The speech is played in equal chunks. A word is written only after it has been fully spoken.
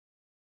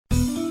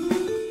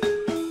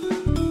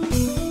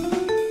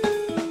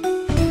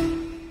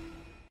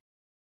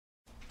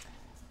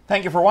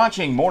Thank you for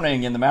watching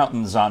Morning in the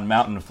Mountains on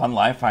Mountain Fun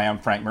Life. I am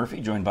Frank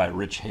Murphy, joined by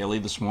Rich Haley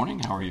this morning.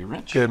 How are you,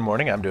 Rich? Good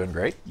morning. I'm doing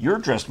great. You're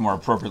dressed more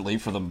appropriately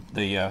for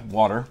the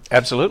water.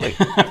 Absolutely.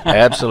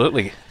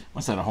 Absolutely.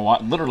 What's that,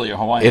 literally a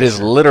Hawaiian It is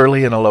shirt?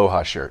 literally an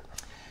Aloha shirt.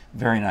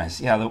 Very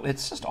nice. Yeah,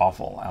 it's just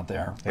awful out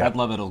there. Yeah. Brad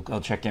Lovett will go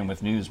check in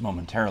with news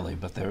momentarily,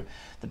 but the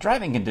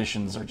driving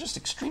conditions are just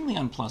extremely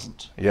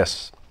unpleasant.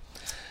 Yes.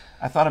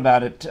 I thought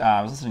about it.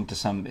 I was listening to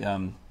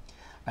some,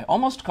 I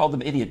almost called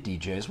them idiot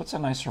DJs. What's a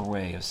nicer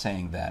way of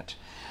saying that?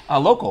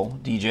 Local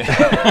DJ.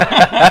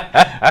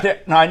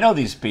 Now, I know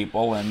these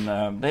people,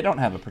 and they don't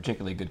have a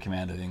particularly good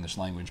command of the English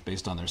language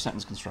based on their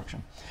sentence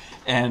construction.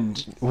 And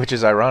Which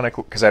is ironic,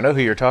 because I know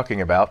who you're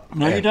talking about.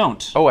 no, you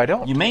don't. Oh, I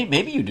don't?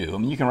 Maybe you do. I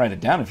mean, you can write it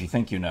down if you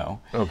think you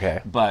know.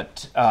 Okay.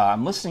 But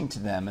I'm listening to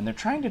them, and they're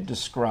trying to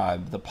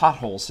describe the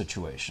pothole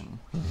situation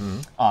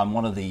on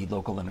one of the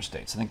local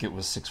interstates. I think it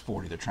was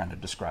 640 they're trying to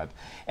describe.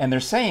 And they're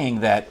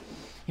saying that,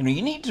 you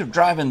need to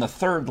drive in the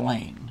third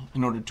lane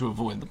in order to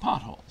avoid the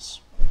potholes.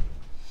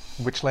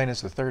 Which lane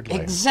is the third lane?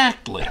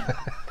 Exactly.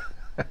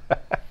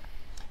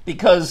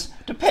 Because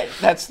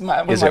that's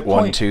my Is my it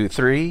 1, point. 2,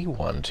 3?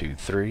 1, 2,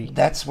 3.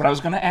 That's what I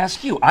was going to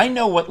ask you. I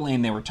know what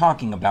lane they were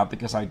talking about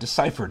because I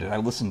deciphered it. I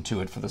listened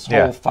to it for this whole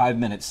Yeah.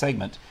 5-minute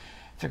segment,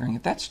 figuring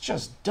that's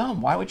just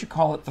dumb. Why would you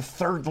call it the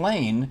third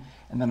lane?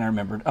 And then I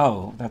remembered,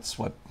 that's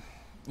what.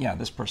 Yeah,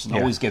 this person Yeah.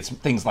 always gets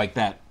things like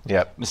that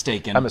Yep.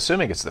 mistaken. I'm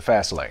assuming it's the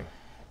fast lane.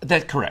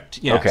 That's correct.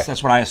 Yes, Okay.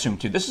 that's what I assumed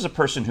too. This is a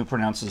person who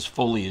pronounces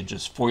foliage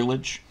as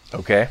foliage.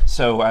 Okay.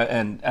 So,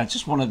 and it's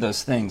just one of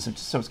those things.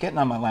 So it's getting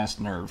on my last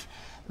nerve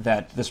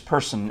that this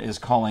person is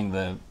calling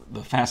the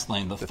fast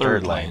lane the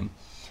third lane,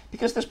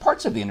 because there's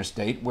parts of the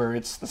interstate where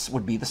this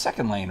would be the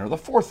second lane or the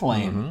fourth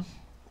lane,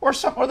 or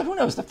who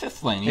knows, the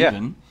fifth lane Yeah.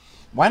 even.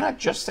 Why not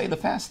just say the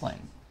fast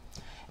lane?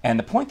 And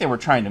the point they were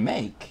trying to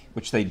make,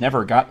 which they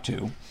never got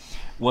to,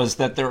 was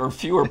that there are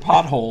fewer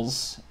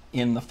potholes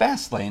in the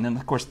fast lane, and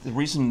of course the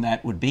reason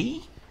that would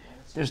be,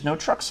 there's no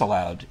trucks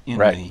allowed in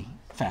Right. the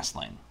fast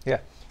lane. Yeah.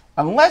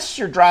 Unless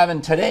you're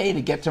driving today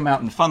to get to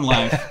Mountain Fun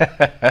Life,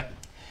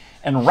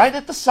 and right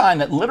at the sign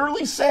that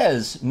literally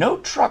says, no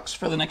trucks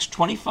for the next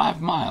 25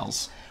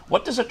 miles,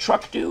 what does a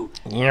truck do?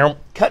 Yep.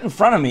 Cut in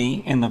front of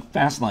me in the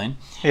fast lane.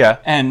 Yeah.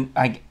 And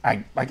I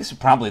guess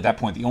probably at that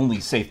point the only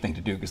safe thing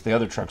to do, because the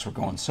other trucks were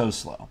going so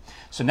slow.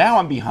 So now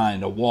I'm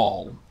behind a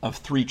wall of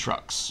 3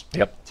 trucks.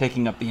 Yep.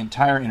 Taking up the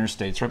entire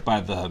interstates right by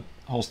the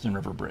Holston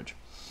River Bridge.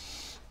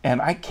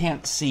 And I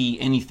can't see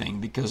anything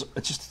because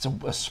it's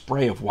a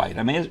spray of white.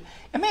 I may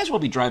as well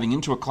be driving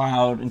into a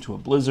cloud, into a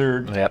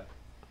blizzard, Yep.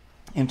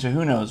 into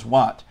who knows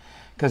what,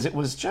 because it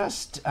was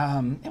just,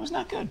 it was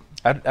not good.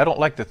 I don't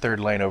like the third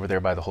lane over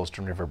there by the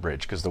Holston River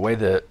Bridge, because the way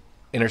the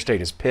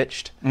interstate is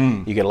pitched,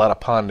 you get a lot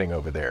of ponding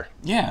over there.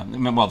 Yeah,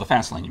 well, the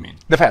fast lane, you mean.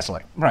 The fast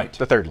lane. Right.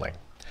 The third lane.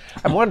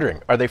 I'm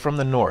wondering, are they from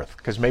the north?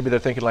 Because maybe they're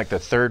thinking like the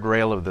third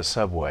rail of the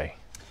subway.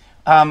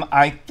 I'm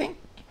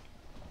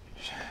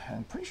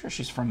pretty sure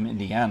she's from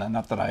Indiana,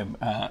 not that I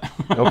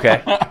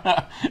Okay.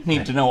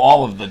 need to know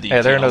all of the details.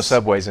 Yeah, there are no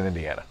subways in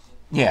Indiana.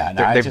 Yeah,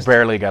 no, They've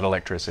barely got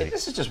electricity.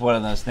 this is just one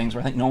of those things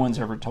where I think no one's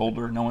ever told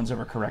her, no one's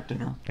ever corrected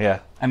her.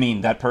 Yeah. I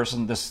mean, that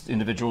person, this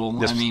individual,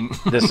 This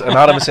this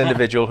anonymous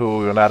individual who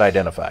we will not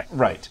identify.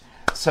 Right.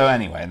 So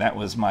anyway, I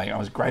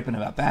was griping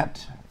about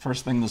that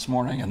first thing this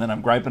morning, and then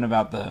I'm griping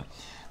about the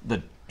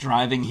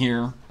driving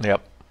here.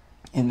 Yep.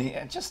 I'm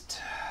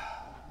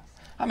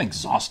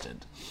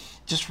exhausted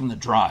just from the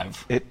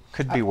drive. It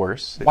could be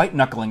worse. White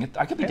knuckling it.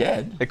 I could be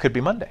dead. It could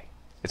be Monday.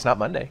 It's not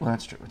Monday. Well,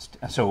 that's true.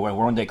 So we're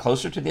one day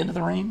closer to the end of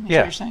the rain, is Yeah.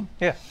 what you're saying?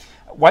 Yeah.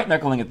 White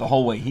knuckling it the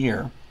whole way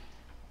here.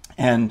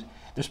 And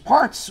there's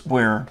parts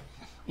where,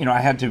 I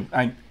had to,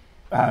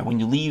 when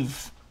you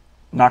leave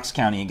Knox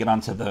County and get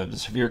onto the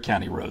Sevier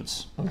County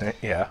roads,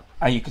 Yeah.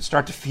 I could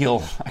start to feel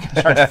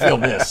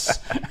this.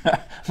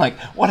 Like,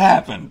 what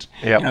happened?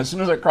 Yep. As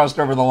soon as I crossed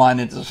over the line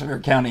into Sevier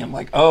County, I'm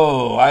like,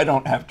 oh, I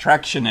don't have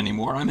traction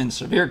anymore. I'm in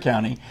Sevier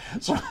County.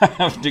 So I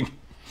have to,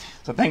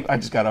 so I think I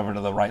just got over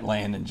to the right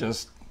lane and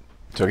just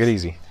Took it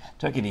easy.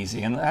 took it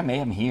easy. And I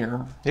am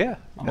here. Yeah.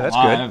 I'm That's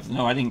alive.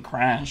 No, I didn't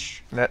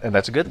crash. good. And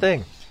that's a good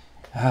thing.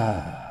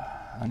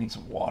 I need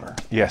some water.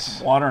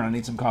 Yes. Water, and I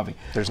need some coffee.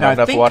 There's Now,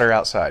 not enough water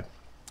outside.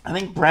 I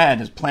think Brad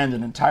has planned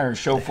an entire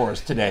show for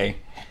us today.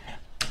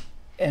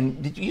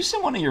 And did you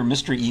send one of your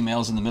mystery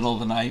emails in the middle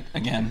of the night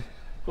again?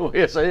 Oh,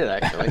 yes, I did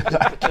actually.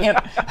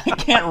 I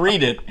can't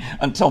read it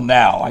until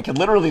now. I can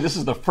literally, this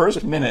is the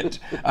first minute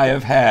I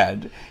have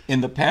had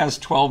in the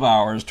past 12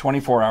 hours,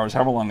 24 hours,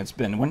 however long it's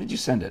been. When did you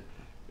send it?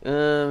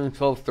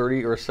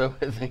 12:30 or so,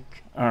 I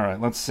think. All right,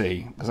 let's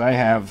see. Because I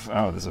have,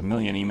 there's a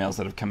million emails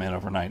that have come in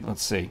overnight.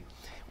 Let's see.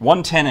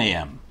 1:10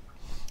 a.m.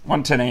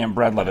 1:10 a.m.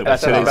 Brad Lovett.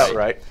 That's about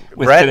right.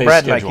 with Brad today's and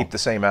I schedule. keep the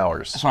same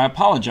hours. So I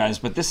apologize,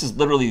 but this is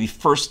literally the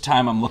first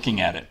time I'm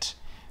looking at it,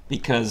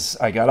 because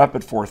I got up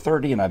at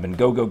 4:30 and I've been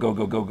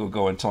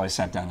go until I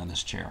sat down in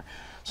this chair.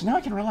 So now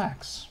I can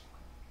relax.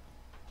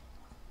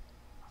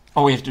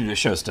 Oh, we have to do the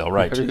show still,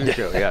 right?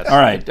 Yes. All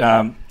right.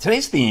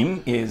 Today's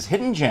theme is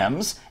hidden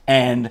gems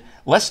and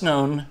less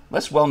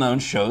well-known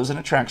shows and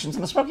attractions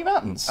in the Smoky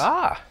Mountains.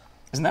 Ah,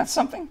 Isn't that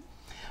something?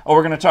 Oh,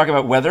 we're going to talk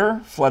about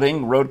weather,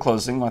 flooding, road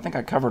closing. Well, I think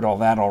I covered all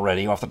that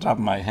already off the top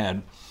of my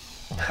head.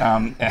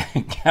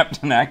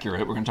 Captain Accurate.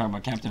 We're going to talk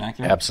about Captain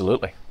Accurate.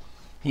 absolutely.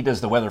 He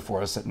does the weather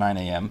for us at 9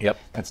 a.m. Yep.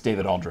 That's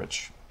David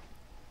Aldrich.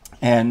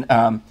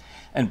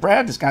 And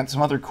Brad has got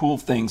some other cool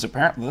things.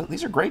 Apparently,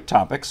 these are great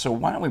topics. So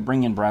why don't we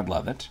bring in Brad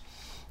Levitt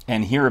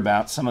and hear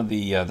about some of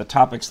the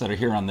topics that are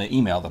here on the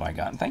email that I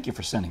got. And thank you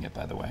for sending it,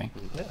 by the way.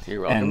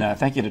 You're welcome. And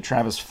thank you to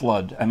Travis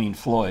Floyd,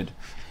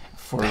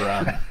 for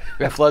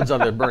We have floods on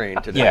their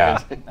brain today.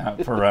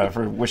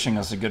 for wishing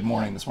us a good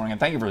morning this morning. And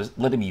thank you for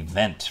letting me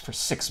vent for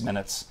 6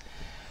 minutes.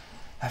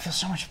 I feel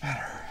so much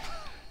better.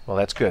 Well,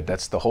 that's good.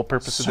 That's the whole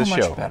purpose of So this much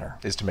show, better.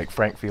 is to make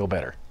Frank feel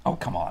better. Oh,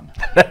 come on.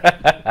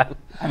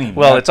 I mean,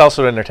 Well, it's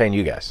also to entertain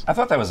you guys. I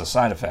thought that was a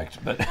side effect,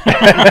 but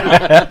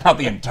not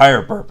the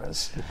entire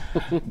purpose.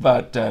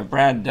 But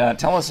Brad,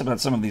 tell us about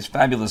some of these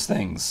fabulous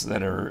things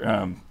that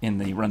are in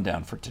the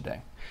rundown for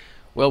today.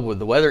 Well,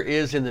 the weather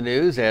is in the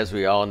news, as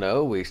we all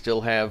know. We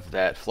still have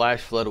that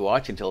flash flood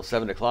watch until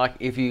 7 o'clock.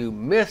 If you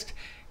missed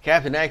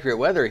Captain Accurate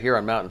Weather here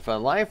on Mountain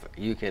Fun Life,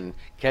 you can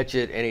catch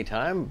it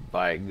anytime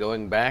by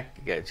going back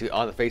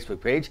on the Facebook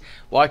page,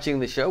 watching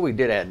the show we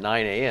did at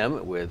 9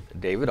 a.m. with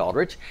David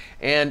Aldrich.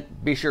 And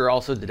be sure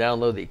also to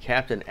download the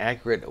Captain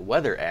Accurate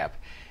Weather app.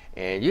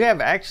 And you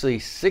have actually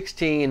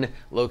 16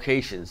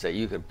 locations that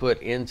you can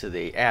put into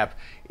the app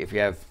if you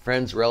have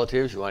friends,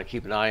 relatives you want to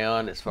keep an eye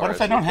on as far What as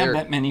if I don't have they're-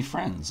 that many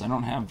friends? I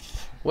don't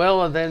have...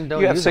 Well, then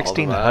don't You have use all of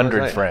them. 1,600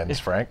 Right. friends,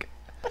 Frank.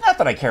 But not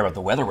that I care about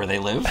the weather where they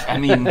live. I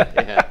mean,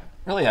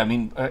 really,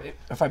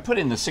 if I put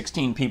in the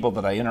 16 people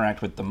that I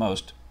interact with the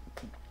most,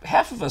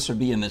 half of us would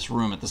be in this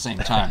room at the same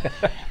time.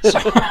 So,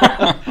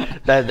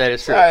 That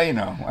is true. you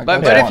know.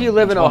 But if you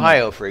live in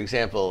Ohio, for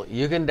example,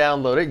 you can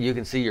download it. You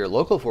can see your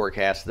local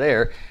forecast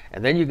there,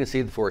 and then you can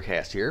see the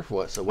forecast here.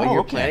 So when Oh,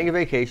 you're okay. planning a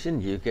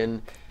vacation,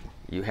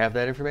 you have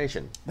that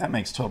information. That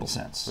makes total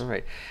sense. All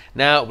right.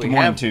 Now we Good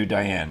morning have, to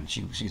Diane.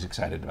 She's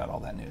excited about all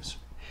that news.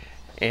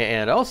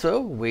 and also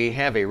we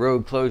have a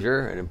road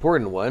closure, an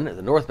important one,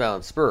 the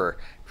northbound spur.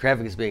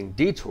 Traffic is being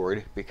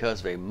detoured because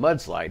of a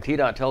mudslide.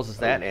 TDOT tells us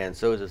that, and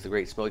so does the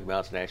Great Smoky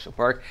Mountains National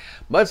Park.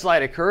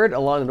 Mudslide occurred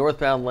along the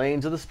northbound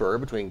lanes of the spur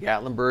between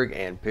Gatlinburg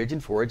and Pigeon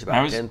Forge I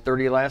about was-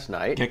 10:30 last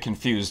night. Get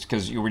confused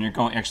because when you're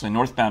going, actually,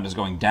 northbound is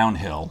going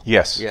downhill.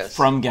 Yes. Yes.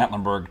 From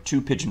Gatlinburg to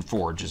Pigeon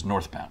Forge is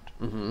northbound.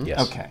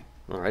 Yes. Okay.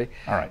 All right.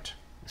 All right.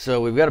 So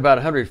we've got about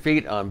 100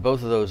 feet on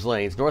both of those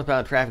lanes.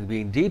 Northbound traffic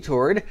being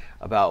detoured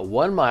about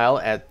 1 mile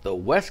at the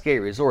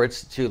Westgate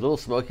Resorts to Little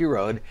Smoky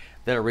Road.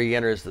 Then it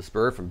re-enters the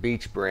spur from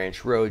Beach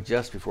Branch Road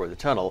just before the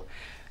tunnel.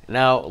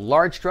 Now,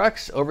 large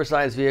trucks,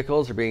 oversized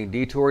vehicles are being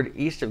detoured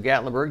east of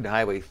Gatlinburg to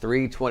Highway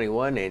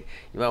 321, and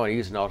you might want to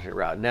use an alternate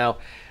route. Now,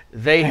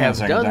 they Hang on a have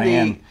second.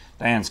 done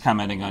Diane's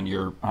commenting on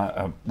your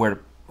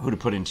who to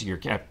put into your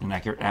Captain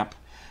Accurate app,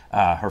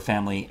 her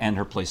family and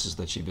her places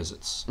that she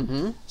visits.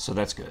 Mm-hmm. So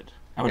that's good.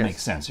 That would Yes. make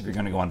sense if you're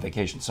going to go on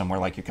vacation somewhere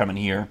like you're coming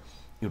here.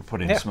 You would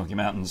put in Yeah. Smoky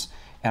Mountains,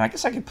 and I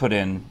guess I could put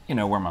in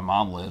where my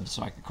mom lives,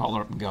 so I could call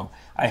her up and go,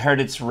 "I heard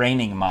it's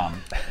raining,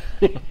 Mom."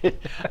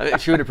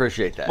 she would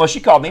appreciate that. Well, she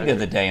called me the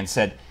other day and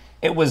said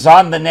it was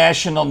on the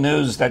national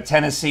news that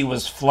Tennessee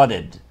was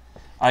flooded.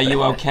 Are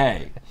you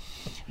okay?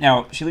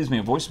 Now, she leaves me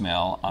a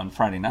voicemail on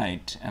Friday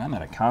night, and I'm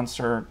at a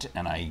concert,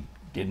 and I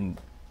didn't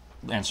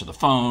answer the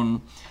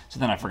phone. So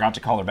then I forgot to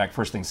call her back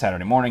first thing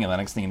Saturday morning, and the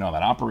next thing you know, I'm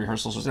at opera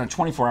rehearsals. So then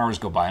 24 hours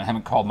go by, and I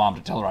haven't called Mom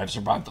to tell her I've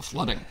survived the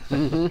flooding.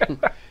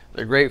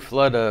 The great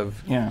flood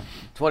of Yeah,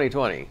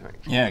 2020.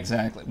 yeah,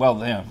 exactly. Well,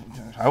 yeah,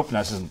 I hope it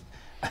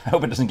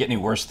doesn't get any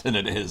worse than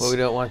it is. Well, we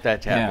don't want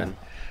that to Yeah.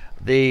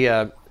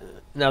 happen.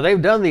 Now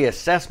they've done the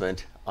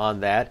assessment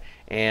on that,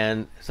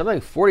 and something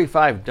like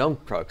 45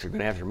 dump trucks are going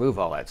to have to remove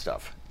all that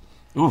stuff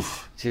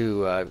Oof.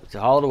 to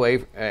haul it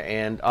away,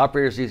 and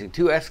operators using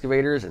 2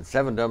 excavators and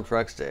 7 dump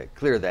trucks to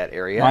clear that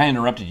area. I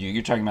interrupted you.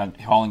 You're talking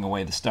about hauling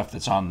away the stuff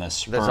that's on the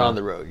spur. That's on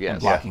the road, yes. and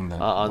blocking the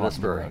on the blocking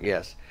spur, road.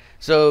 yes.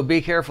 So be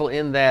careful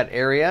in that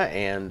area,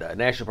 and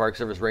National Park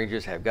Service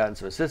Rangers have gotten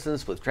some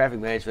assistance with traffic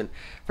management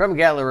from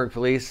Gatlinburg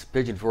Police,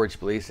 Pigeon Forge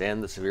Police,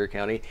 and the Sevier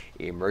County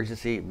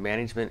Emergency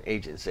Management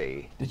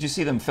Agency. Did you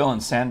see them filling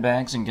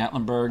sandbags in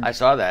Gatlinburg I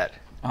saw that.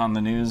 on the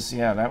news?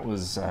 Yeah, that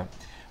was.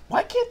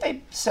 Why can't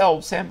they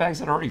sell sandbags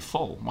that are already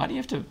full? Why do you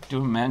have to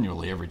do them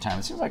manually every time?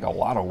 It seems like a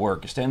lot of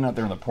work. You're standing out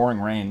there in the pouring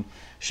rain,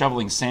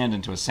 shoveling sand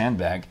into a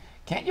sandbag.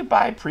 Can't you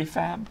buy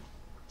prefab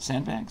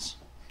sandbags?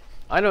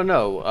 I don't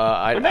know.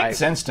 It makes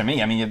sense to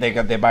me. I mean, they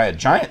buy a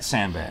giant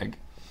sandbag,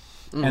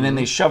 and then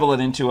they shovel it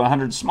into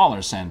 100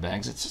 smaller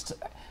sandbags. It's just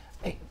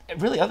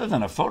really, other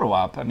than a photo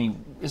op. I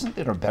mean, isn't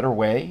there a better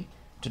way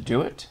to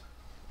do it?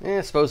 I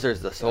suppose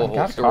there's this whole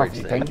Got storage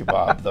coffee. thing. Thank you,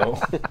 Bob. Though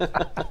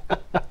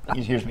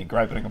he hears me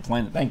griping and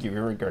complaining. Thank you.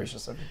 You're very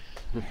gracious of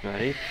me.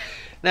 Right.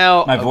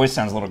 Now, My voice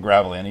sounds a little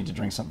gravelly. I need to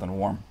drink something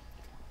warm.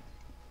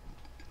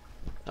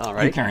 All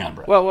right. You carry on,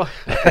 Brett. Well,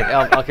 okay,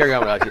 I'll carry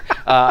on without you.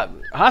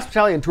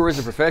 Hospitality and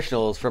tourism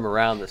professionals from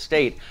around the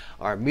state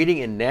are meeting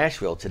in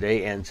Nashville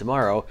today and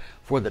tomorrow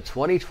for the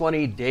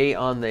 2020 Day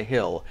on the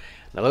Hill.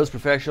 Now, those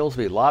professionals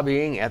will be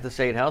lobbying at the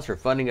State House for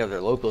funding of their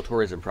local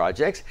tourism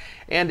projects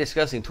and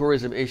discussing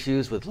tourism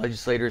issues with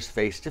legislators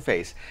face to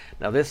face.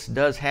 Now, this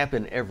does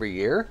happen every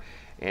year,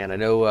 and I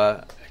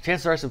know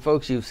chances are some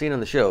folks you've seen on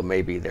the show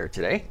may be there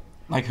today.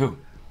 Like who?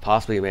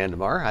 Possibly Amanda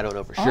Marr. I don't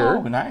know for sure.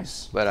 Oh,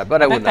 nice. But I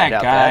bet would not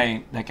doubt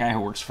that. That guy who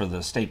works for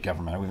the state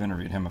government, we've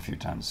interviewed him a few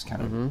times,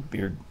 kind of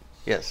beard.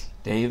 Yes.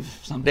 Dave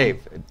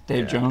something?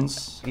 Dave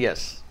Jones?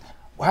 Yes.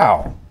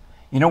 Wow.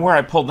 You know where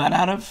I pulled that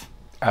out of?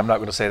 I'm not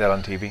going to say that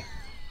on TV.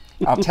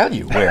 I'll tell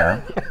you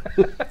where.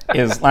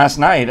 Is last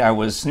night I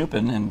was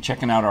snooping and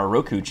checking out our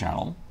Roku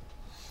channel,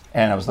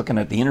 and I was looking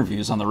at the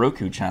interviews on the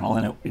Roku channel,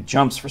 and it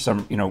jumps for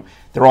some,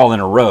 they're all in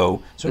a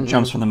row, so it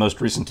jumps from the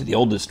most recent to the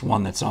oldest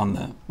one that's on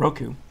the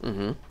Roku.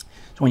 So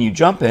when you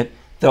jump it,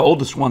 the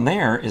oldest one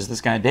there is this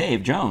guy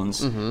Dave Jones.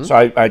 So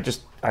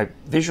I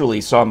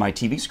visually saw my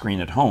TV screen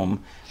at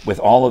home with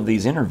all of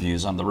these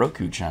interviews on the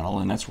Roku channel,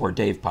 and that's where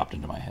Dave popped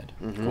into my head.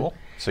 Cool.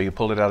 So you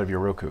pulled it out of your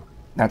Roku.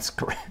 That's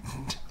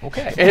correct.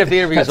 Okay. And if the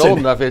interview is old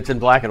enough, it's in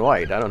black and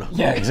white. I don't know.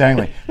 Yeah,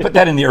 exactly. Put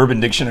that in the Urban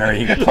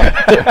Dictionary. You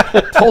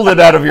pulled it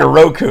out of your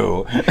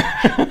Roku.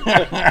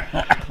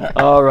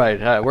 All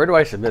right. Where do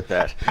I submit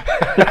that?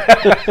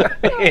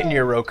 In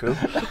your Roku.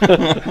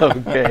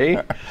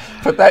 Okay.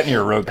 Put that in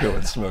your Roku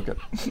and smoke it.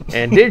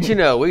 And did you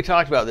know, we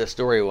talked about this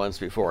story once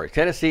before.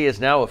 Tennessee is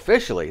now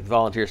officially the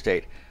volunteer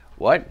state.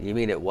 What? You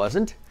mean it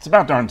wasn't? It's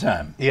about darn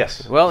time.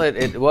 Yes. Well,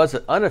 it was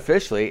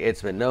unofficially.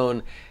 It's been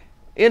known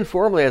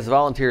informally as a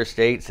volunteer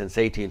state since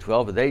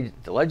 1812, but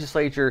the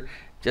legislature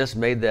just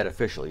made that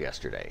official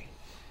yesterday.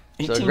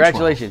 So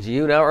congratulations,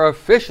 you now are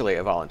officially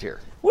a volunteer.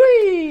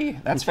 Whee!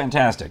 That's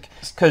fantastic.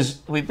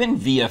 Because we've been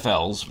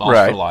VFLs, Vols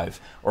for Life,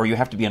 or you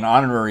have to be an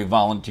honorary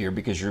volunteer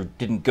because you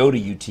didn't go to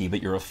UT,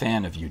 but you're a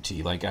fan of UT,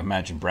 like I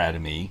imagine Brad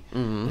and me.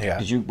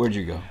 Yeah. Where'd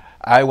you go?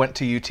 I went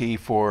to UT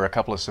for a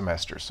couple of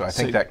semesters, so I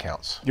think that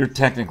counts. You're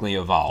technically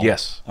a Vol.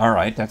 Yes. All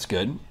right, that's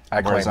good.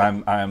 Whereas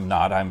claim I'm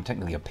not. I'm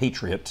technically a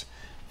Patriot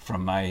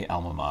from my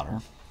alma mater,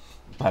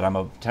 but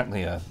I'm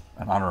technically an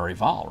honorary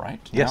Vol, right?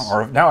 Yes.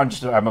 Now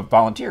I'm a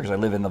volunteer because I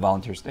live in the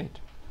volunteer state.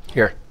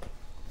 Here.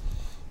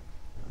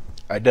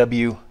 I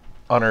W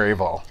honorary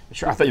Vol.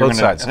 Sure, I thought you were Both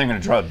going sides. to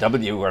draw a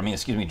W, or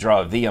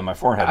draw a V on my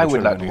forehead. I which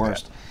would have not been do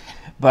worse. that.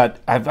 But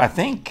I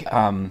think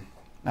I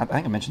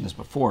mentioned this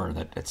before,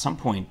 that at some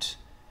point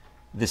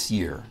this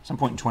year, some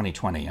point in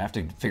 2020, I have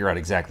to figure out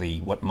exactly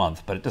what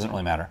month, but it doesn't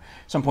really matter.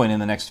 Some point in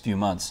the next few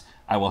months,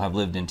 I will have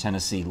lived in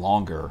Tennessee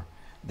longer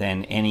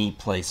than any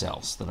place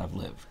else that I've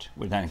lived.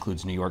 That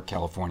includes New York,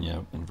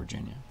 California, and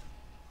Virginia.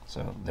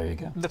 So there you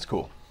go. That's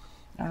cool.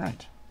 All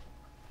right.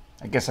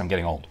 I guess I'm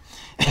getting old,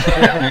 is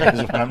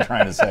what I'm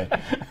trying to say.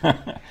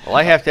 Well,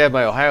 I have to have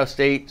my Ohio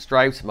State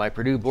stripes, my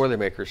Purdue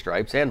Boilermaker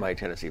stripes, and my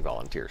Tennessee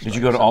Volunteer stripes. Did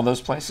you go to all those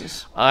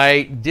places?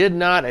 I did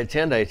not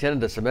attend. I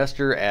attended a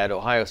semester at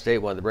Ohio State,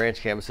 one of the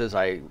branch campuses.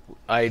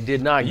 I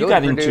did not You go got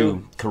to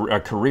Purdue. into a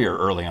career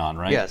early on,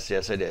 right?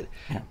 Yes, I did.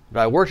 Yeah.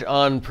 But I worked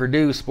on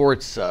Purdue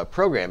sports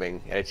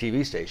programming at a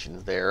TV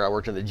station there. I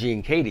worked on the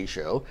Gene Cady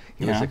show.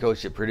 He was Yeah. the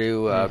coach at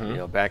Purdue,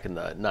 back in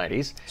the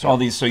 90s.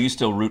 So you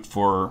still root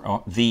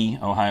for the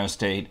Ohio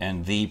State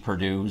and the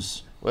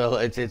Purdue's? Well,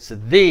 it's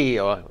the,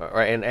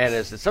 and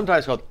it's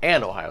sometimes called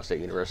an Ohio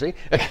State University.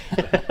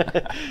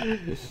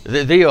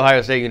 the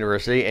Ohio State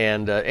University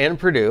and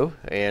Purdue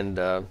and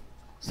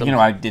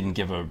I didn't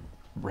give a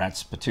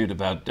rat's patoot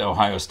about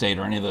Ohio State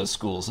or any of those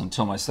schools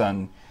until my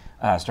son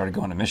started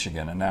going to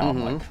Michigan, and now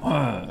I'm like,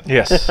 ugh.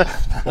 Yes.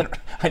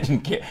 I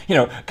didn't care.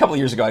 A couple of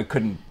years ago I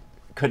could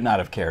not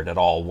have cared at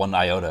all, one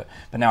iota,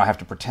 but now I have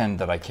to pretend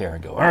that I care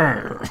and go,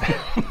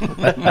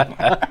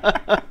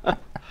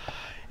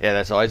 yeah,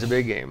 that's always a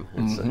big game.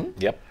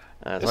 Yep.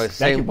 It's always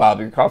Thank you, Bob.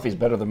 Your coffee's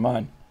better than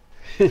mine.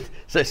 it's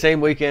the same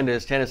weekend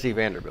as Tennessee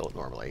Vanderbilt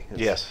normally.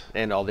 Yes.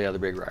 And all the other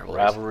big rivalries.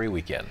 Rivalry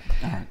weekend.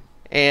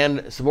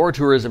 And some more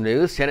tourism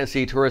news.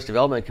 Tennessee Tourist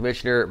Development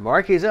Commissioner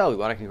Mark Ezell, we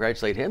want to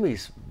congratulate him. He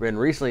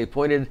recently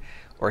appointed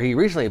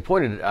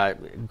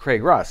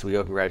Craig Ross, we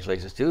owe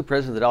congratulations to,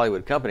 president of the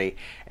Dollywood Company,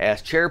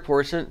 as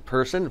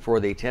chairperson for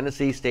the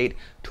Tennessee State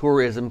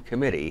Tourism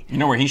Committee. You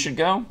know where he should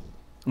go?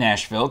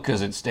 Nashville,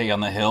 because it'd stay on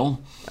the hill.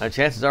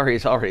 Chances are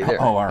he's already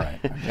there. Oh, all right.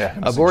 Yeah,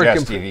 A board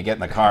suggest if you get in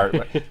the car.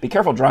 Be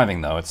careful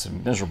driving, though. It's a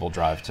miserable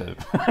drive, too.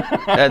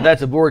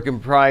 That's a board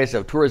comprised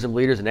of tourism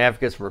leaders and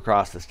advocates from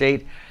across the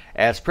state.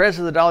 As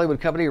president of the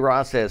Dollywood Company,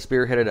 Ross has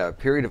spearheaded a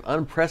period of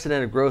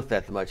unprecedented growth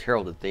at the much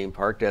heralded theme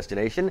park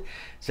destination.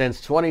 Since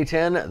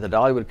 2010, the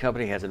Dollywood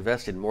Company has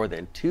invested more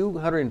than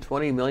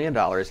 $220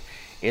 million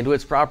into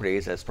its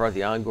properties as part of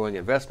the ongoing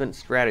investment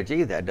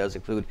strategy that does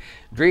include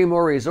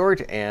Dreammore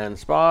Resort and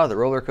Spa, the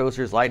roller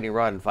coasters, Lightning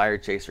Rod and Fire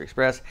Chaser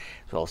Express,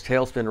 as well as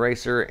Tailspin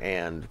Racer,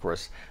 and of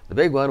course the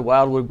big one,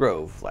 Wildwood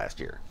Grove last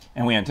year.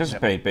 And we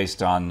anticipate,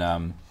 based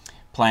on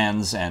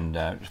plans and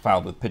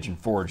filed with Pigeon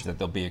Forge, that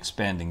they'll be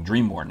expanding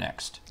Dreammore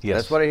next. Yes.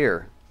 That's what I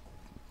hear.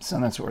 So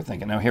that's what we're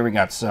thinking. Now here we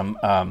got some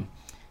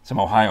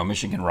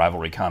Ohio-Michigan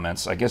rivalry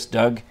comments. I guess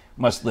Doug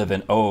must live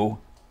in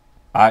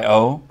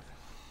Ohio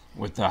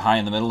with the high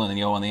in the middle and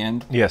the O on the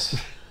end.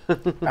 Yes. I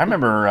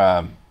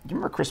remember. Do you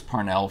remember Chris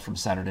Parnell from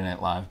Saturday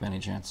Night Live, by any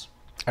chance?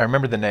 I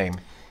remember the name.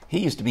 He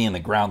used to be in the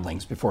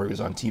Groundlings before he was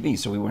on TV,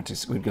 so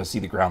we'd go see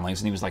the Groundlings,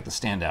 and he was like the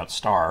standout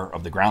star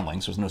of the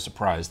Groundlings. So it was no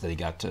surprise that he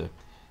got to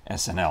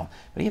SNL.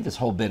 But he had this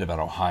whole bit about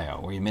Ohio,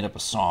 where he made up a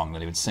song that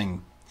he would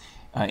sing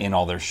in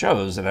all their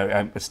shows,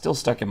 and it's still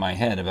stuck in my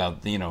head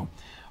about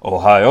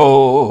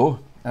Ohio.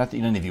 Not that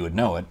any of you would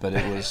know it, but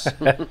it was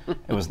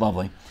it was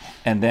lovely.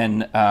 And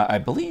then I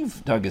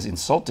believe Doug is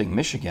insulting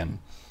Michigan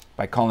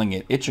by calling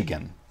it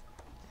Itchigan.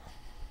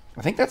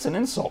 I think that's an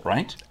insult,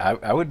 right?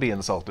 I would be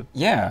insulted.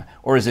 Yeah.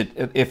 Or is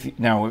it,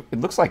 now it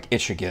looks like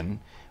Itchigan,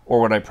 or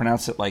would I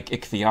pronounce it like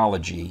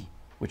ichthyology,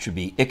 which would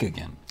be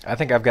Ickigan? I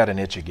think I've got an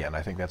itch again.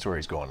 I think that's where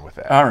he's going with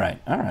that. All right.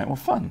 Well,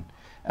 fun.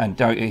 And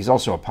Doug, he's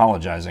also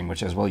apologizing,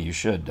 which as well you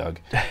should, Doug.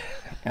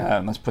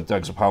 Let's put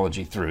Doug's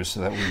apology through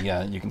so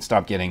that you can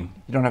stop getting,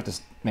 you don't have to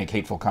make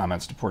hateful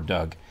comments to poor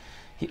Doug.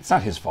 It's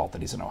not his fault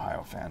that he's an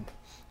Ohio fan,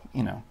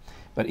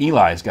 But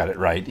Eli's got it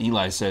right.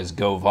 Eli says,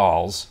 "Go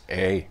Vols."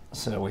 Hey.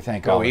 So we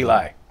thank Go all of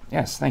Eli. them.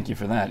 Yes, thank you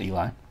for that,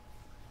 Eli.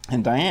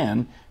 And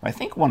Diane, I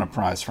think, won a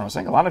prize from us. I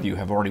think a lot of you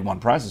have already won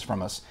prizes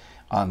from us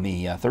on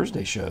the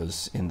Thursday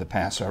shows in the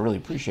past, so I really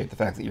appreciate the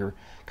fact that you're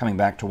coming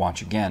back to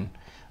watch again.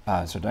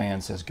 So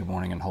Diane says good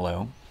morning and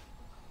hello.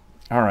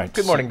 All right.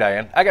 Good morning,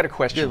 Diane. I got a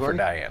question for morning.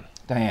 Diane.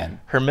 Diane.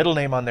 Her middle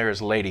name on there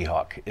is Lady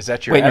Hawk. Is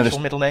that your Wait, no, actual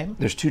there's- middle name?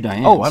 There's two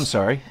Dianes. Oh, I'm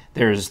sorry.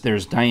 There's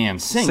Diane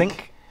Sink,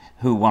 Sink?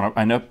 who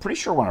pretty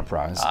sure won a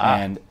prize,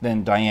 and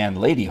then Diane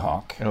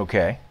Ladyhawk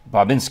Okay.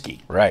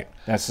 Bobinski. Right.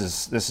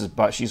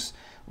 But she's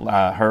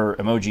her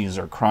emojis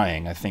are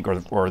crying, I think,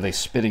 or are they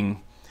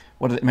spitting?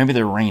 Maybe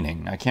they're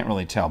raining. I can't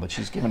really tell, but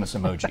she's giving us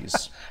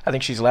emojis. I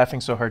think she's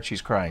laughing so hard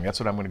she's crying. That's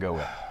what I'm going to go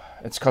with.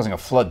 It's causing a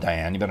flood,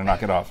 Diane. You better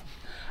knock it off.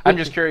 I'm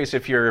just curious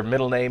if your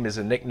middle name is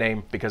a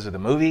nickname because of the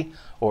movie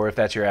or if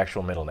that's your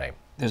actual middle name.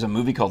 There's a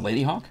movie called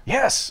Ladyhawk?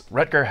 Yes,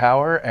 Rutger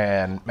Hauer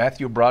and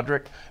Matthew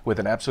Broderick with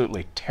an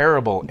absolutely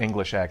terrible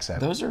English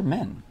accent. Those are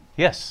men.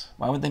 Yes,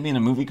 Why would they be in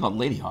a movie called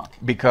Ladyhawk?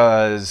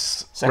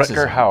 because Sexism,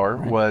 Rutger Hauer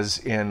right? was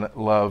in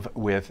love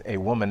with a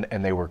woman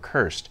and they were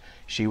cursed.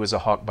 She was a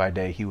hawk by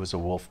day, he was a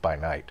wolf by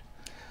night.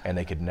 And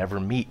they could never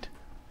meet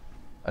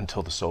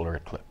until the solar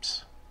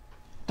eclipse.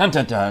 Dun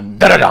dun dun.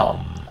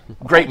 Da-da-dum!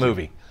 Great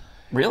movie.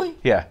 Really?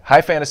 Yeah,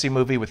 high fantasy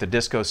movie with a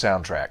disco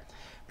soundtrack.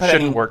 But I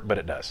Shouldn't mean- work, but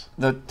it does.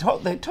 The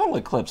total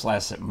eclipse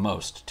lasts at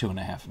most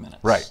 2.5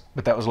 minutes. Right,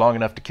 but that was long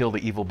enough to kill the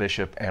evil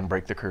bishop and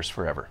break the curse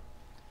forever.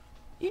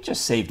 You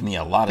just saved me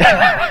a lot of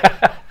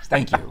time.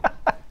 Thank you.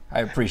 I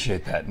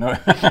appreciate that. No,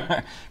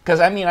 because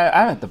I'm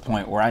at the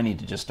point where I need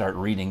to just start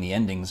reading the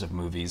endings of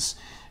movies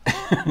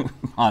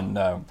on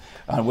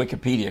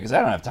Wikipedia because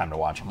I don't have time to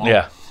watch them all.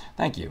 Yeah.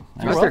 Thank you.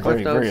 You're That's welcome.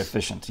 very, very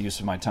efficient use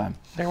of my time.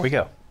 There we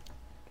go.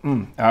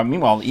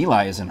 Meanwhile,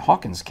 Eli is in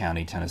Hawkins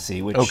County,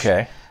 Tennessee, which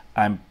Okay.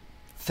 I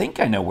think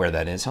I know where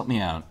that is. Help me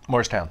out.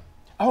 Morristown.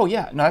 Oh,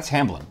 yeah. No, that's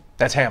Hamlin.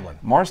 That's Hamlin.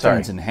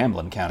 Morristown's Sorry. in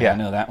Hamlin County. Yeah. I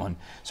know that one.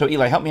 So,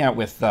 Eli, help me out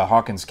with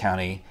Hawkins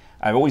County.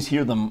 I always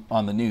hear them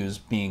on the news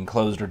being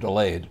closed or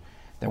delayed.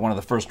 They're one of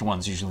the first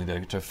ones usually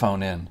to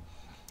phone in.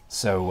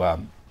 So,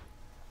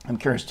 I'm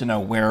curious to know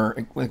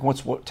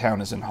what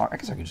town is in Hawkins. I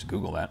guess I could just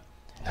Google that.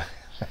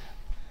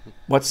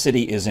 What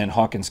city is in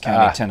Hawkins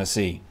County,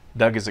 Tennessee?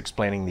 Doug is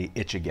explaining the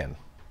itch again.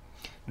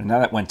 And now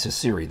that went to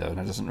Siri, though.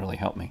 That doesn't really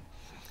help me.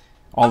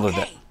 All of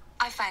that. Okay,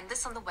 I found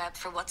this on the web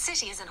for what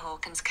city is in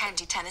Hawkins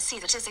County, Tennessee,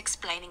 that is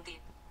explaining the...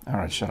 All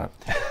right, shut up.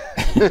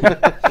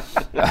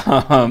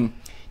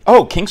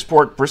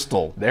 Kingsport,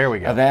 Bristol. There we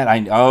go.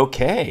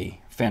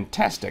 Okay,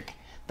 fantastic.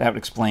 That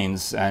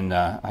explains, and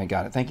I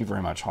got it. Thank you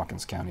very much,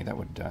 Hawkins County.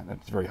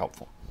 That's very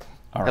helpful.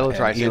 All Hello, right.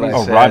 Tri-Cities. Eli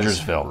Oh, says,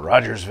 Rogersville.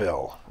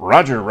 Rogersville.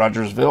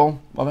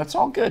 Rogersville. Well, that's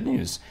all good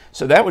news.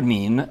 So that would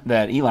mean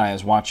that Eli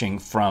is watching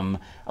from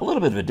a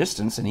little bit of a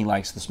distance, and he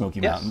likes the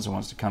Smoky Yes. Mountains and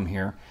wants to come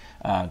here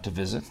to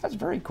visit. That's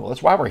very cool.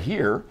 That's why we're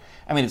here.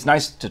 I mean, it's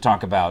nice to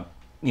talk about,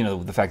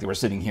 the fact that we're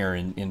sitting here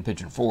in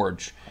Pigeon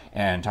Forge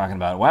and talking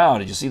about, wow,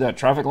 did you see that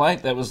traffic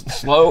light? That was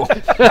slow.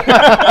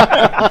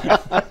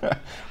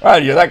 Wow,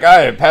 you're that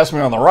guy that passed me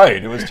on the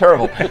right. It was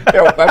terrible.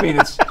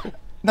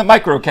 The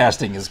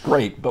microcasting is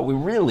great, but we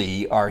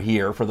really are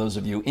here for those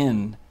of you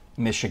in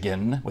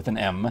Michigan with an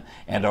M,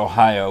 and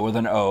Ohio with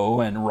an O,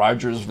 and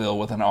Rogersville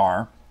with an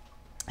R,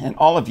 and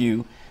all of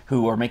you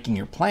who are making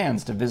your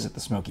plans to visit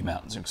the Smoky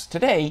Mountains. Because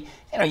today,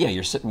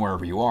 you're sitting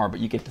wherever you are, but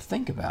you get to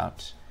think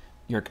about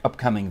your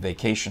upcoming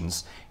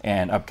vacations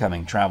and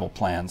upcoming travel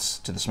plans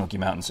to the Smoky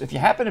Mountains. If you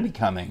happen to be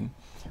coming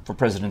for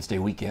President's Day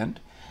weekend,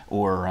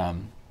 or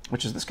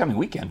which is this coming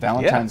weekend,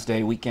 Valentine's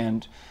Day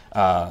weekend,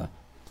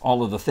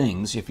 all of the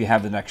things, if you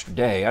have an extra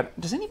day.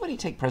 Does anybody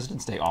take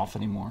President's Day off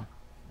anymore?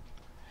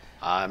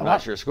 I'm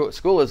not sure. School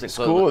isn't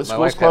School, closed. My school's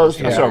wife closed.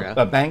 happens So to be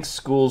here. banks,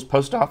 schools,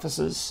 post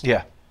offices.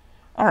 Yeah.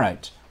 All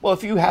right. Well,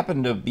 if you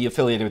happen to be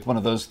affiliated with one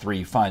of those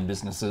three fine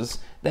businesses,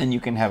 then you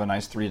can have a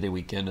nice 3-day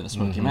weekend in the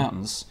Smoky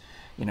Mountains.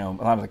 you know,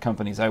 a lot of the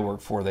companies I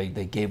work for,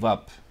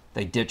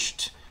 they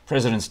ditched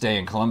President's Day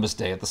and Columbus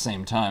Day at the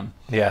same time.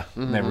 Yeah.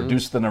 And they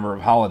reduced the number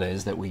of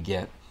holidays that we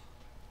get.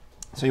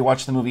 So you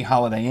watch the movie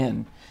Holiday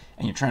Inn,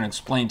 and you're trying to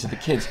explain to the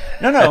kids,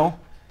 no,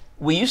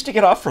 we used to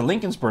get off for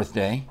Lincoln's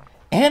birthday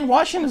and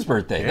Washington's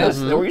birthday.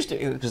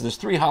 Because there's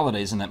 3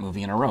 holidays in that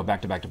movie in a row,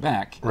 back to back to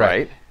back.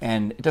 Right.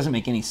 And it doesn't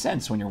make any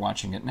sense when you're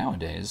watching it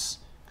nowadays.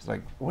 It's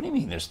like, what do you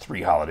mean there's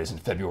 3 holidays in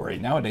February?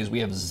 Nowadays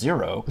we have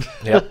 0,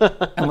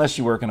 Yep. unless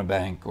you work in a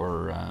bank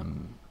or a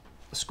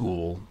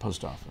school,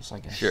 post office, I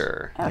guess.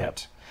 Sure. All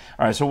right.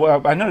 All right,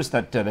 so I noticed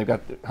that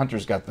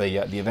Hunter's got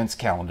the events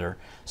calendar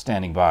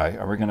standing by.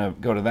 Are we going to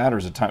go to that, or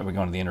is it time we're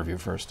going to the interview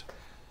first?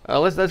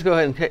 Let's go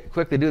ahead and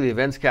quickly do the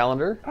events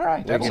calendar. All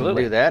right, We can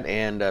do that,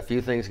 and a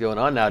few things going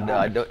on. Now,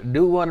 I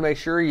do want to make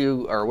sure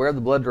you are aware of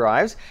the blood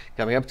drives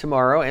coming up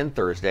tomorrow and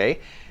Thursday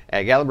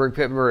at Gatlinburg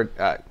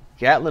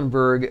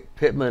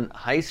Pittman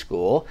High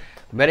School.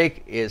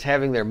 Medic is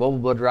having their mobile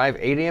blood drive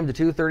 8 a.m.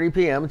 to 2:30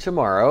 p.m.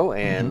 tomorrow,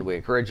 and we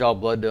encourage all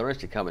blood donors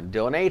to come and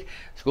donate.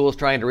 School is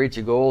trying to reach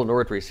a goal in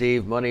order to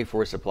receive money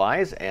for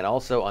supplies, and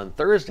also on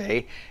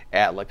Thursday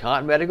at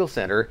LeConte Medical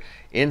Center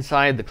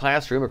inside the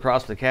classroom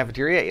across from the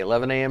cafeteria,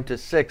 11 a.m. to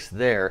 6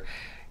 there.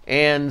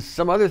 And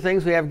some other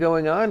things we have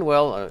going on.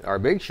 Well, our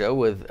big show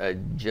with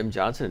Jim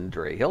Johnson and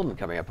Dre Hilton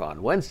coming up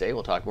on Wednesday.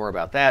 We'll talk more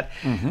about that.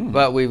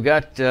 But we've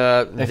got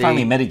They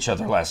finally met each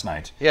other last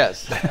night.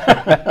 Yes.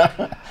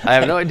 I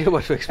have no idea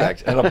what to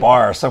expect. At a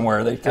bar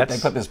somewhere. They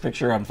put this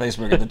picture on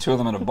Facebook of the two of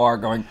them at a bar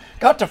going,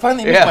 got to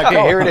finally meet my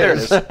okay, here it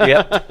is.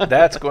 Yep.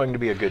 That's going to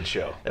be a good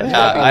show.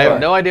 I have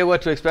no idea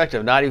what to expect.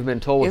 I've not even been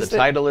told what the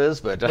title is.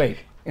 But Wait,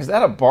 is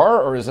that a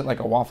bar or is it like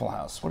a Waffle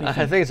House? What do you I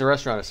think? think it's a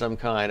restaurant of some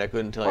kind. I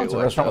couldn't tell you It's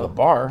what. a restaurant with a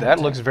bar. That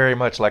looks very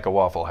much like a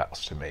Waffle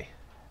House to me.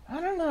 I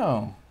don't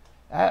know.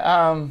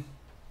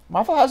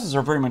 Waffle Houses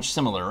are very much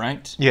similar,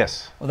 right?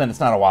 Yes. Well, then it's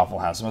not a Waffle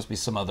House. It must be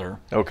some other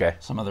Okay.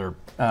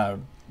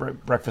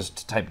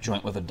 breakfast type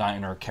joint with a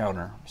diner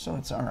counter. So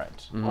it's all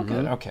right.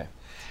 Okay.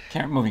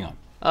 Moving on.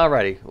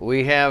 Alrighty,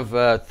 we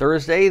have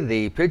Thursday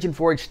the Pigeon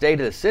Forge State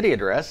of the City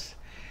address,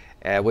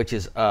 which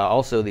is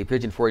also the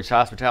Pigeon Forge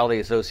Hospitality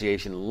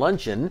Association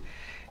luncheon,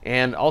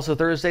 and also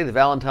Thursday the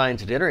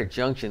Valentine's dinner at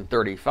Junction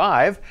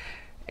 35,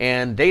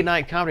 and date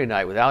night comedy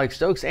night with Alex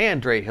Stokes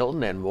and Dre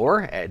Hilton and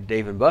more at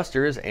Dave &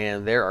 Buster's,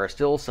 and there are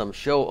still some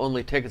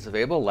show-only tickets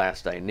available.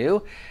 Last I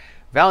knew.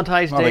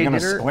 Valentine's Day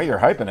dinner. The way you're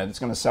hyping it, it's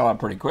going to sell out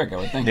pretty quick, I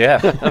would think. Yeah.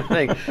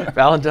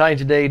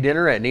 Valentine's Day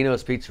dinner at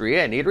Nino's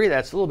Pizzeria and Eatery.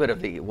 That's a little bit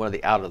of one of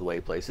the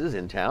out-of-the-way places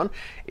in town.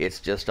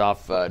 It's just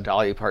off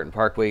Dolly Parton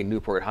Parkway,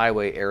 Newport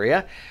Highway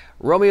area.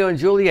 Romeo and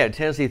Juliet at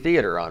Tennessee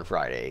Theater on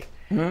Friday.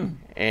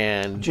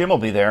 And Jim will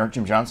be there.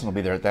 Jim Johnson will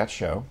be there at that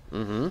show.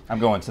 I'm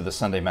going to the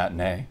Sunday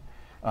matinee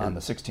on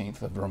the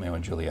 16th of Romeo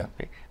and Juliet.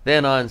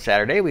 then on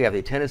Saturday, we have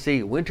the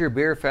Tennessee Winter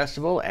Beer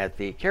Festival at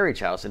the Carriage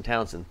House in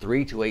Townsend,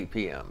 3 to 8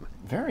 p.m.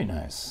 Very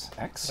nice.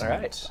 Excellent. All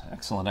right.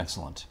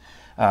 Excellent.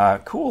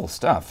 Cool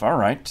stuff. All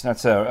right.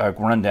 That's a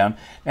rundown.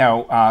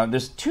 Now,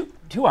 there's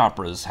two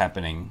operas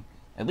happening,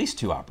 at least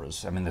 2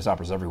 operas. I mean, there's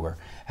operas everywhere,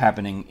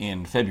 happening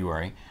in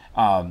February.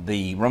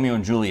 The Romeo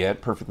and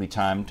Juliet, perfectly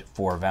timed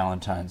for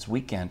Valentine's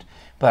weekend.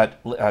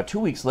 But 2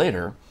 weeks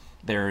later,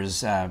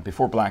 there's,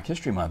 before Black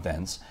History Month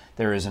ends,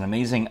 there is an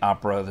amazing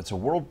opera that's a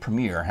world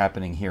premiere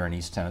happening here in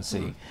East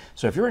Tennessee.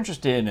 So if you're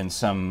interested in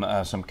some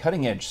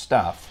cutting-edge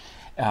stuff,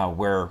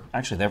 where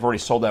actually they've already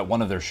sold out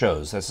one of their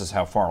shows. This is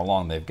how far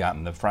along they've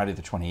gotten. The Friday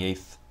the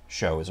 28th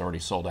show is already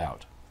sold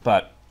out.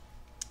 But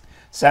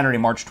Saturday,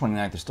 March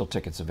 29th, there's still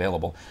tickets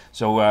available.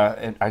 So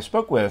I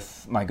spoke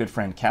with my good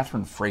friend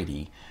Catherine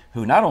Frady,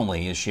 who not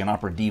only is she an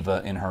opera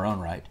diva in her own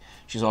right,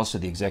 she's also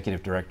the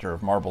executive director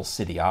of Marble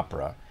City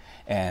Opera.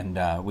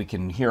 And we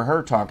can hear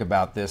her talk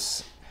about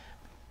this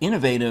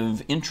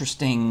innovative,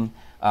 interesting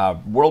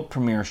world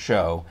premiere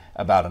show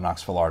about a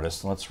Knoxville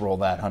artist. Let's roll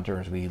that, Hunter,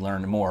 as we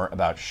learn more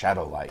about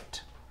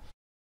Shadowlight.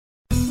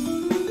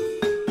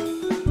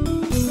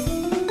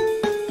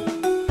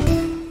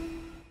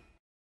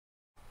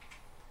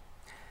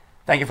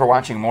 Thank you for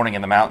watching Morning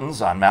in the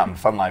Mountains on Mountain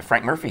Fun Life.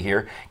 Frank Murphy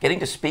here, getting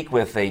to speak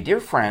with a dear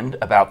friend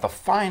about the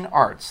fine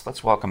arts.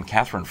 Let's welcome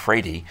Catherine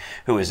Frady,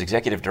 who is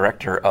Executive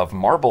Director of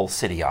Marble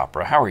City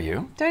Opera. How are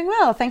you? Doing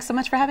well. Thanks so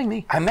much for having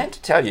me. I meant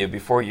to tell you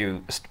before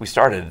we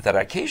started that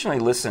I occasionally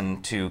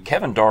listen to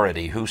Kevin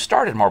Doherty, who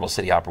started Marble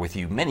City Opera with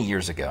you many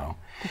years ago.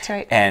 That's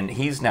right. And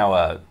he's now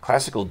a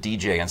classical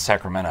DJ in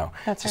Sacramento.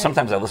 That's so right.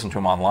 sometimes I listen to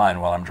him online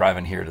while I'm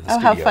driving here to the Oh,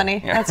 studio. how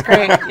funny. Yeah. That's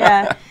great.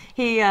 Yeah.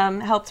 He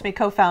helped me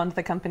co-found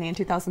the company in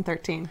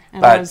 2013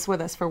 and But was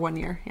with us for 1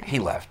 year. Yeah. He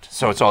left,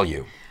 so it's all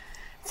you.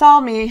 saw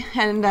me,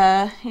 and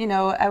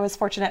I was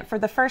fortunate for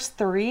the first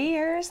 3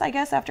 years, I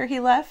guess, after he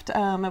left.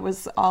 It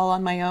was all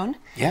on my own.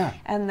 Yeah.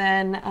 And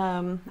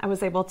then I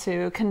was able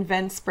to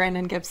convince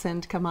Brandon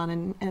Gibson to come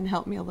on and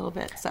help me a little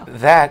bit. So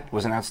That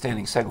was an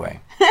outstanding segue,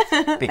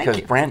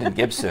 because Brandon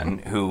Gibson,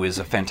 who is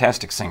a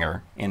fantastic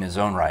singer in his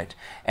own right,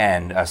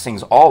 and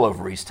sings all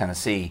over East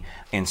Tennessee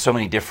in so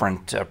many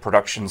different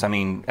productions. I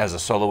mean, as a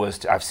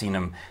soloist, I've seen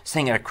him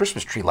sing at a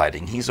Christmas tree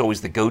lighting. He's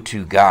always the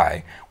go-to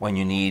guy when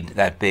you need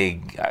that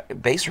big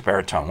bass or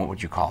baritone. What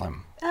would you call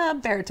him?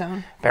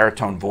 Baritone.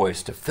 Baritone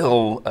voice to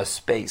fill a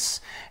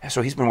space.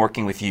 So he's been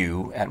working with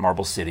you at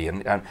Marble City,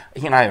 and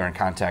he and I are in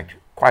contact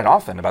quite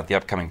often about the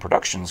upcoming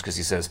productions, because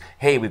he says,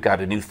 hey, we've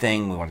got a new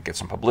thing, we want to get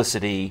some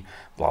publicity,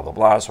 blah, blah,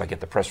 blah. So I get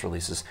the press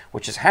releases,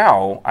 which is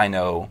how I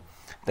know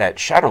that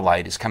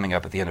Shadowlight is coming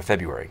up at the end of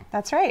February.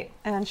 That's right.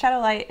 And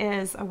Shadowlight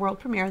is a world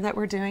premiere that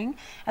we're doing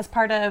as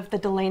part of the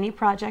Delaney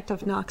Project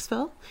of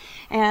Knoxville.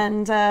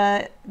 And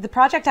the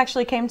project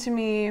actually came to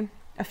me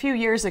a few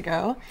years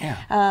ago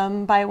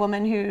by a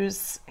woman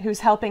who's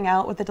helping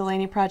out with the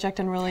Delaney Project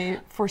and really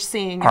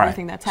foreseeing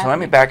everything that's happening. So let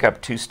me back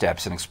up 2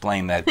 steps and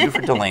explain that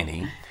Buford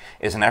Delaney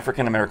is an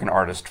African-American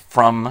artist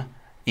from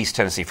East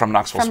Tennessee, from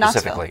Knoxville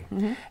specifically.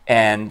 Mm-hmm.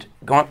 And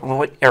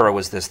what era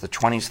was this? The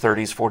 20s,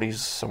 30s, 40s,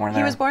 somewhere in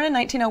there? He was born in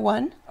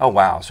 1901. Oh,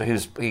 wow. So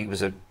he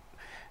was an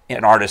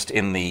artist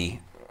in the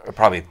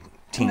probably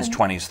teens,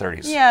 20s,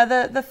 30s. Yeah,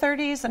 the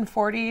 30s and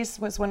 40s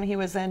was when he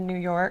was in New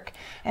York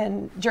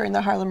and during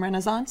the Harlem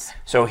Renaissance.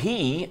 So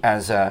he,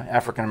 as an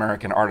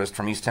African-American artist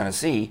from East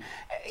Tennessee,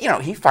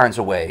 he finds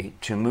a way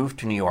to move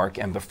to New York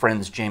and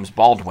befriends James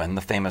Baldwin,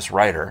 the famous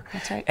writer.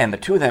 That's right. And the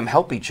two of them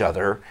help each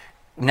other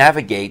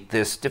navigate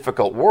this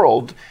difficult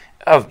world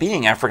of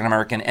being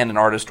African-American and an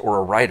artist or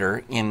a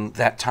writer in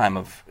that time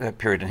of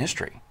period in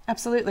history.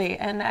 Absolutely.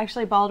 And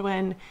actually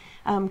Baldwin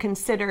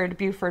considered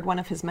Buford one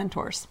of his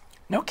mentors.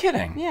 No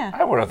kidding. Yeah.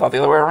 I would have thought the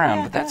other way around,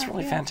 Yeah, but that's yeah,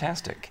 really yeah.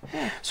 fantastic.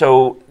 Yeah.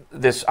 So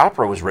this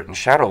opera was written,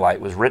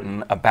 Shadowlight was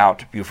written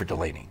about Buford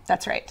Delaney.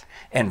 That's right.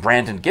 And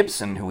Brandon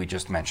Gibson, who we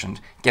just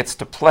mentioned, gets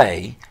to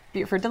play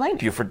Buford Delaney.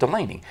 Buford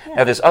Delaney.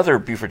 Now, there's other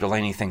Buford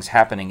Delaney things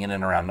happening in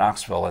and around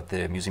Knoxville at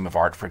the Museum of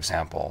Art, for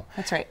example.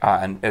 That's right.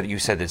 And you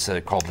said it's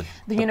called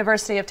the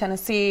University of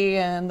Tennessee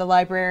and the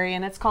library,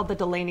 and it's called the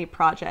Delaney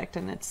Project,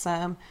 and it's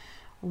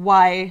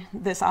why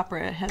this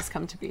opera has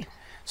come to be.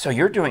 So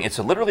you're doing, it's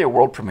literally a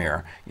world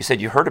premiere. You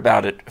said you heard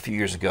about it a few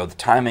years ago. The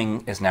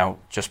timing is now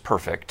just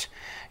perfect.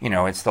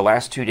 It's the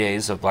last 2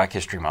 days of Black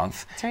History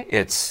Month. That's right.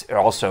 It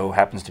also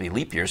happens to be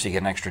leap year, so you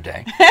get an extra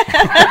day.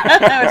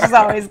 Which is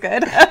always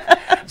good.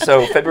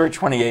 So February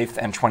 28th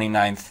and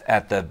 29th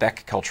at the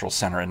Beck Cultural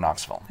Center in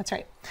Knoxville. That's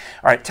right.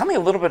 All right, tell me a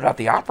little bit about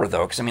the opera,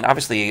 though, because,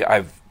 obviously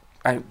I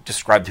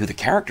described who the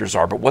characters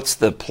are, but what's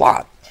the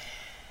plot?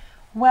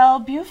 Well,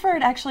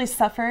 Buford actually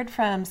suffered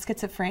from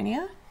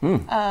schizophrenia.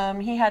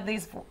 He had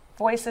these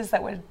voices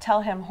that would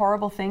tell him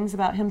horrible things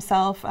about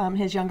himself.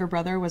 His younger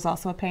brother was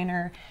also a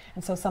painter,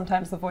 and so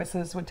sometimes the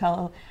voices would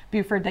tell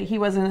Buford that he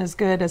wasn't as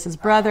good as his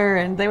brother,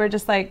 and they were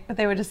just they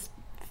would just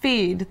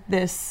feed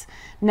this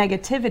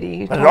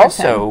negativity. But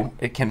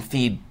it can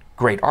feed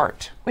great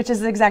art. Which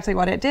is exactly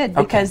what it did,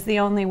 because the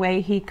only way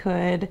he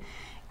could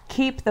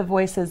keep the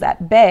voices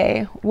at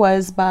bay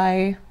was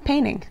by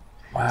painting.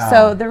 Wow.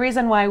 So the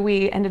reason why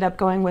we ended up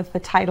going with the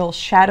title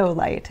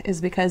Shadowlight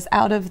is because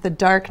out of the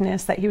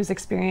darkness that he was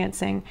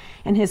experiencing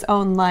in his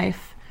own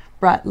life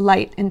brought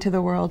light into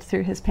the world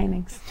through his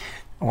paintings.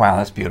 Wow,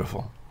 that's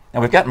beautiful. Now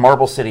we've got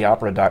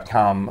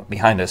MarbleCityOpera.com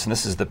behind us, and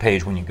this is the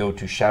page. When you go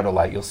to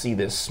Shadowlight, you'll see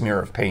this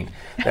smear of paint.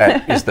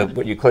 That is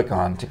what you click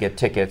on to get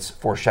tickets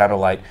for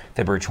Shadowlight,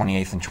 February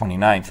 28th and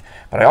 29th.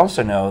 But I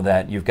also know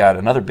that you've got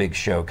another big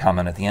show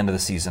coming at the end of the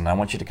season. I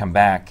want you to come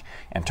back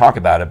and talk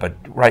about it, but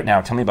right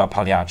now, tell me about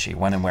Pagliacci.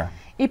 When and where?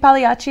 I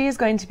Pagliacci is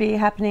going to be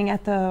happening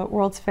at the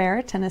World's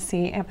Fair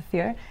Tennessee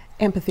Amphitheater.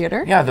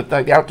 Yeah,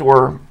 the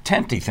outdoor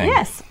tenty thing.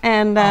 Yes,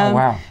 and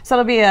wow. So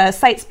it'll be a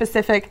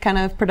site-specific kind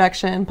of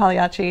production.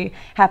 Pagliacci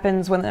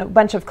happens when a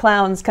bunch of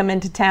clowns come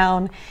into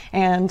town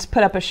and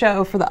put up a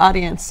show for the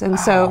audience, and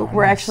so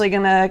we're actually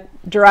going to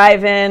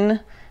drive in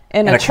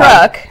a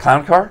truck.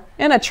 Clown car?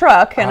 In a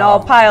truck, and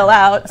all pile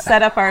out,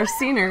 set up our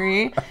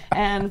scenery,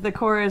 and the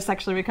chorus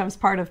actually becomes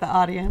part of the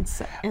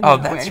audience.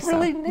 That's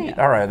really neat.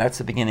 All right, that's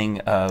the beginning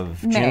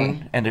of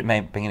June,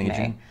 beginning of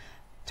June.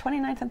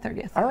 29th and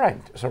 30th. All right,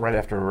 so right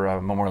after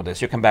Memorial Day.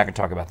 So you'll come back and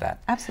talk about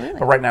that. Absolutely.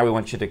 But right now we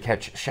want you to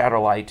catch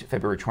Shadowlight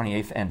February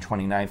 28th and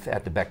 29th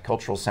at the Beck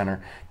Cultural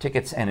Center.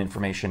 Tickets and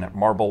information at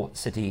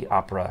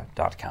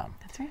MarbleCityOpera.com.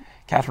 That's right.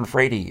 Catherine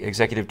Frady,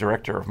 Executive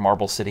Director of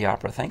Marble City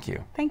Opera, thank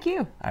you. Thank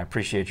you. I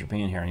appreciate you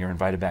being here, and you're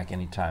invited back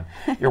anytime.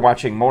 You're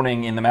watching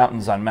Morning in the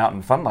Mountains on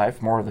Mountain Fun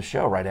Life. More of the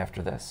show right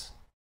after this.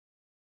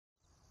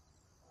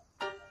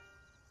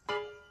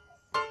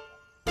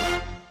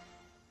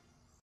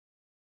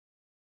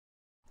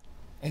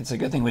 It's a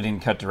good thing we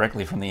didn't cut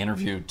directly from the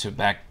interview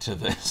back to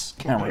this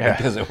camera,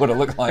 because it would have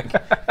looked like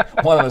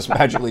one of us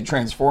magically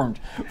transformed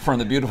from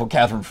the beautiful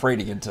Catherine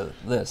Frady into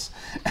this.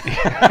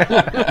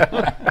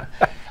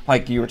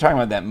 Like you were talking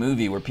about that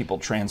movie where people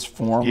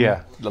transform.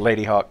 Yeah, the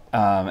Lady Hawk.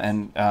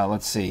 And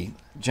let's see,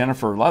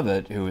 Jennifer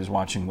Lovett, who is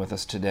watching with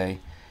us today,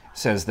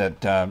 says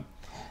that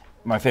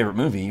her favorite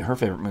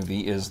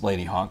movie is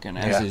Lady Hawk, and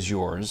as is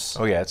yours.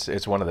 Oh yeah,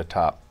 it's one of the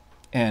top.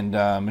 And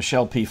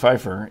Michelle P.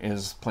 Pfeiffer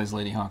plays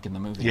Lady Hawk in the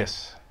movie.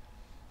 Yes.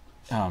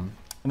 And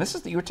this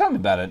is you were telling me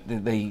about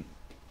it. The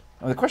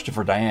question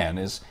for Diane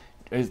is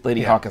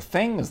Lady Hawk a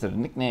thing? Is that a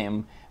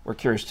nickname? We're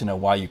curious to know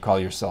why you call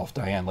yourself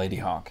Diane Lady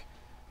Hawk.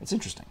 It's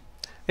interesting.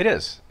 It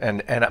is,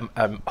 and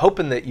I'm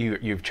hoping that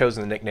you've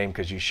chosen the nickname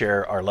because you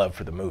share our love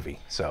for the movie.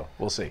 So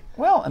we'll see.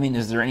 Well, I mean,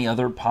 is there any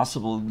other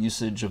possible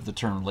usage of the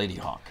term Lady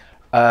Hawk?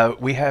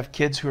 We have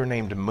kids who are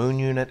named Moon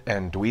Unit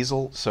and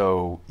Dweezil,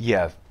 so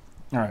yeah.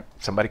 All right.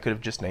 Somebody could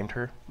have just named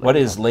her. What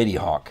is Lady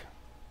Hawk?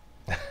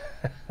 Let's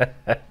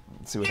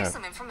see what Here's happens.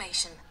 some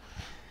information.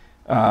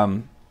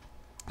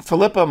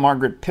 Philippa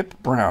Margaret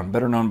Pip Brown,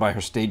 better known by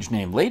her stage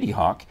name Lady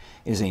Hawk,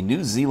 is a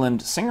New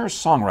Zealand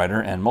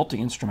singer-songwriter and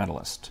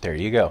multi-instrumentalist. There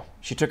you go.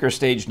 She took her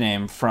stage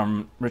name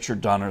from Richard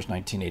Donner's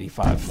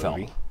 1985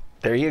 film.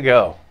 There you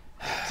go.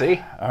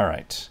 See? All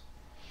right.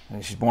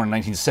 She's born in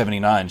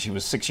 1979. She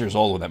was 6 years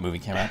old when that movie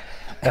came out.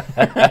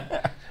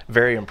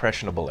 Very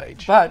impressionable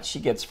age. But she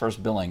gets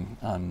first billing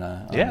on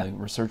the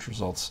research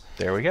results.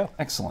 There we go.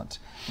 Excellent.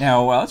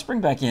 Now, let's bring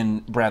back in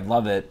Brad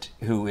Lovett,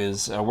 who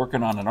is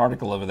working on an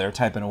article over there,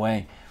 typing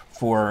away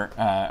for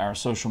our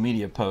social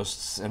media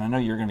posts. And I know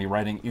you're going to be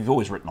writing. You've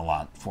always written a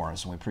lot for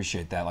us, and we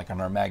appreciate that. Like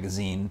on our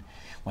magazine,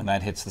 when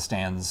that hits the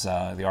stands,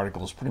 the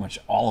articles, pretty much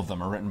all of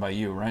them are written by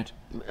you, right?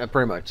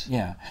 Pretty much.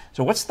 Yeah.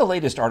 So what's the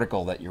latest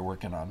article that you're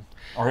working on?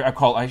 Or we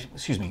call it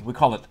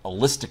a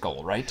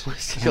listicle, right?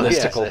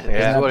 Listicle,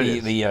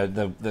 Isn't yeah.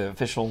 that the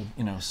official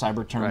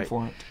cyber term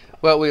for it?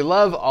 Well, we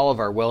love all of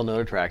our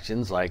well-known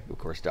attractions, like, of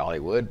course,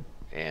 Dollywood,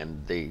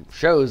 and the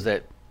shows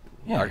that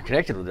are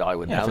connected with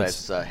Dollywood now.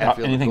 That's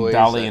Hatfield anything McCoy's,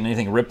 Dolly and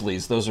anything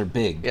Ripley's. Those are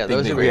big. Yeah, big,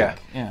 those big, are big. big.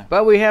 Yeah.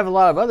 But we have a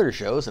lot of other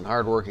shows and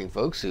hardworking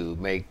folks who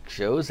make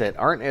shows that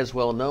aren't as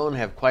well known,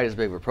 have quite as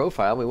big of a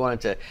profile. We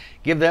wanted to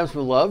give them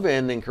some love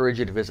and encourage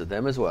you to visit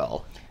them as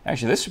well.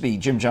 Actually, this would be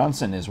Jim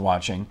Johnson is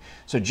watching.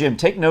 So, Jim,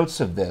 take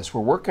notes of this.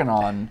 We're working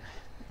on.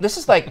 This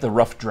is like the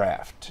rough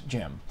draft,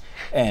 Jim,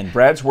 and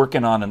Brad's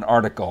working on an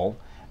article.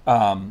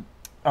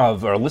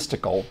 Of a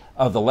listicle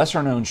of the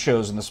lesser-known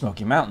shows in the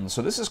Smoky Mountains.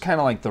 So this is kind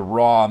of like the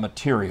raw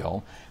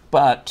material,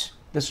 but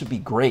this would be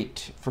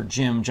great for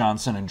Jim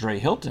Johnson and Dre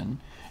Hilton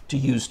to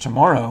use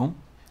tomorrow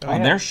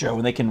on their show,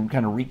 and they can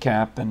kind of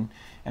recap and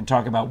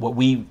talk about what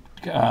we,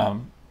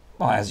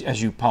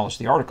 as you polish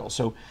the article.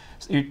 So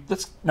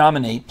let's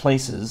nominate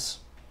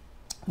places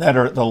that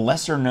are the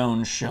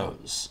lesser-known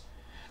shows.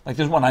 Like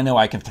there's one I know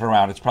I can throw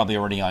out. It's probably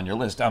already on your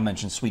list. I'll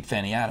mention Sweet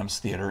Fanny Adams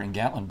Theater in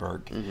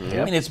Gatlinburg. Mm-hmm.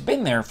 I mean, it's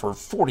been there for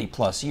 40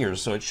 plus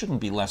years, so it shouldn't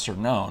be lesser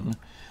known,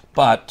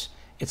 but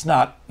it's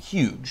not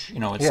huge.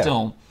 It's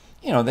still,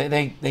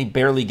 they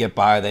barely get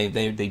by. They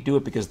do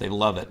it because they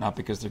love it, not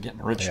because they're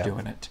getting rich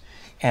doing it.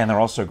 And they're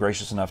also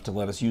gracious enough to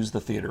let us use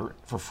the theater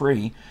for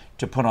free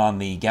to put on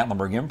the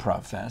Gatlinburg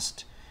Improv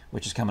Fest,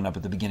 which is coming up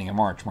at the beginning of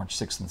March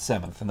 6th and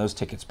 7th. And those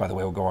tickets, by the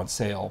way, will go on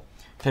sale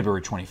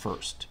February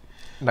 21st.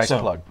 Nice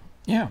plug.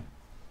 Yeah.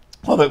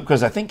 Well,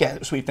 because I think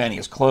Sweet Fanny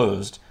is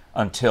closed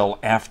until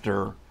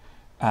after,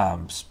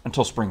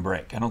 until spring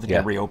break. I don't think they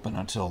reopen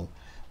until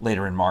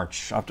later in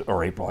March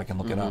or April. I can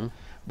look it up.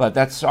 But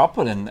I'll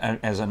put in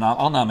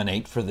I'll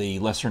nominate for the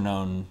lesser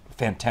known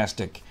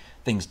fantastic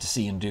things to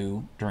see and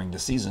do during the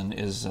season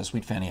is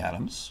Sweet Fanny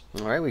Adams.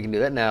 All right, we can do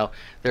that now.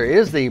 There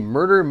is the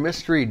Murder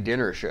Mystery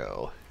Dinner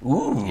Show.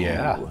 Ooh.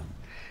 Yeah.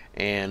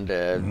 And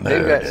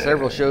they've got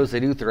several shows they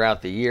do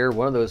throughout the year,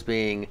 one of those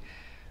being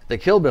the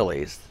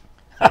Killbillies.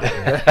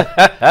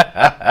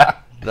 The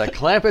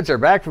Clampetts are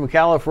back from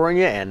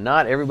California, and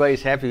not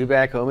everybody's happy to be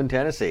back home in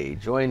Tennessee.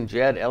 Join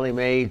Jed, Ellie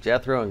Mae,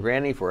 Jethro, and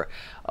Granny for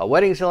a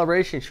wedding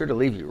celebration sure to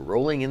leave you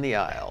rolling in the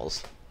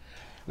aisles.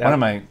 One of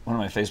my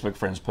Facebook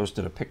friends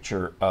posted a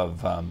picture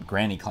of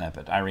Granny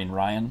Clampett, Irene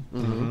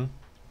Ryan,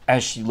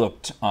 as she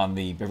looked on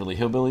the Beverly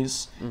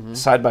Hillbillies,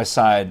 side by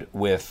side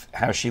with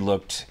how she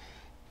looked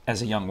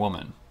as a young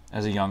woman,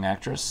 as a young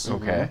actress.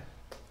 Okay.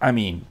 I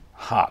mean,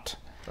 hot.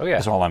 Oh, yeah.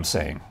 That's all I'm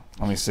saying.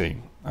 Let me see.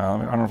 I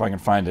don't know if I can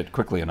find it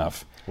quickly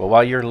enough. Well,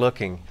 while you're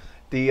looking,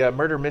 the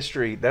murder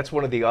mystery, that's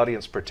one of the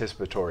audience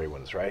participatory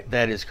ones, right?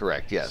 That is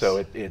correct, yes.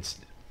 So it's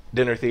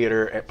dinner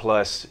theater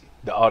plus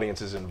the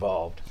audience is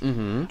involved.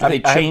 Do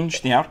they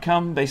change the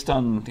outcome based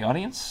on the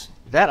audience?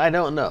 That I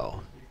don't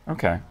know.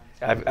 Okay.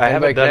 I haven't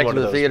Anybody done connected one to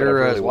of the those, theater but I've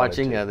really is wanted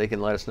watching, to. they can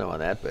let us know on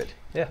that. But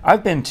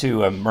I've been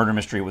to a murder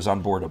mystery. It was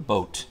on board a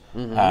boat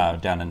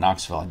down in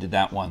Knoxville. I did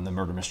that one, the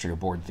murder mystery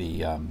aboard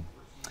the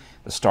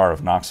Star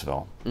of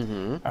Knoxville.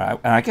 And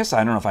I guess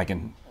I don't know if I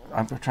can.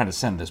 I'm trying to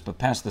send this, but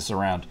pass this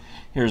around.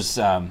 Here's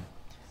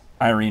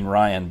Irene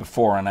Ryan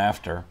before and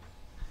after.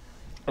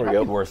 There we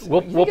That'd go. be worth-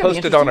 We'll you gotta be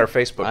post it on our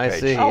interested. Facebook I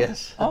page. see,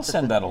 yes. I'll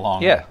send that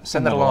along. Yeah,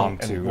 send that along,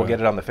 to. and we'll get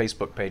it on the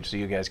Facebook page so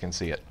you guys can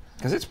see it.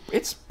 Because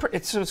it's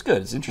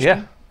good. It's interesting.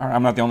 Yeah. All right,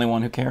 I'm not the only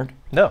one who cared.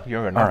 No,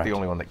 you're not right. the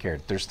only one that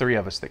cared. There's 3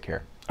 of us that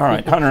care. All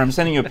right, Hunter, I'm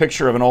sending you a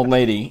picture of an old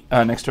lady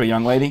next to a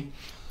young lady.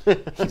 He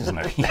doesn't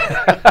know.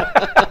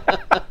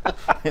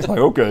 He's like,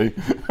 okay.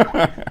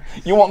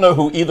 You won't know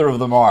who either of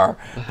them are,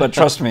 but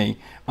trust me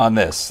on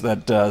this,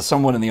 that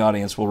someone in the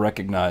audience will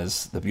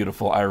recognize the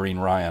beautiful Irene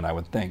Ryan, I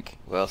would think.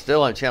 Well,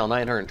 still on channel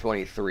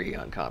 923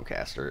 on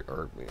Comcast,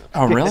 or you know.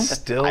 Oh, really?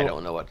 Still, I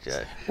don't know what.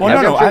 Well,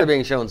 I'm no, sure they're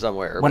being shown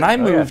somewhere. When but- I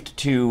moved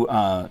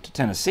to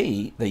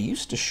Tennessee, they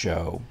used to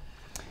show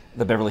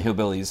the Beverly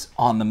Hillbillies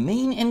on the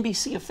main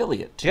NBC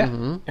affiliate.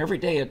 Yeah. Every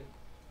day at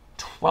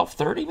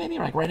 12:30, maybe,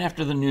 like right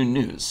after the noon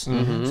news.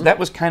 So that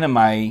was kind of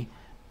my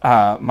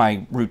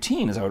my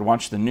routine, is I would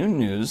watch the noon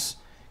news,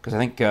 because I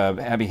think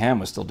Abby Ham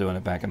was still doing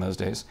it back in those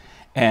days,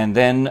 and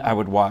then I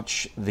would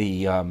watch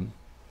the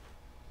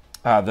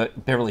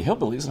Beverly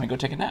Hillbillies, and I'd go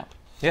take a nap.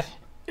 Yeah.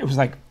 It was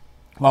like,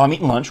 while I'm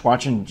eating lunch,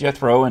 watching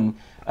Jethro and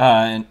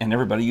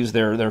everybody use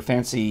their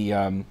fancy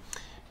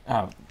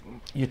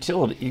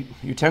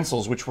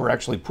utensils, which were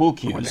actually pool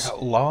cues.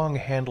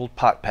 Long-handled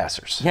pot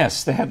passers.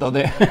 Yes, they had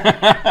they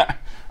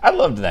I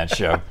loved that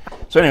show.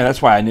 So anyway,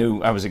 that's why I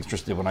knew I was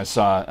interested when I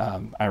saw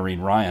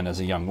Irene Ryan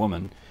as a young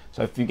woman.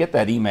 So if you get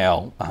that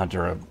email,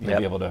 Hunter, you'll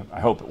be able to. I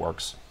hope it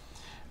works.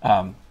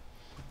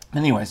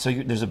 Anyway, so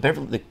there's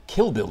the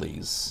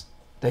Killbillies.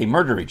 They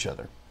murder each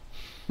other.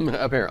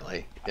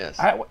 Apparently, yes.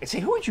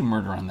 See, who would you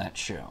murder on that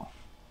show?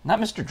 Not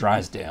Mr.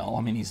 Drysdale.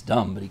 I mean, he's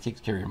dumb, but he takes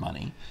care of your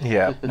money.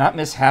 Yeah. Not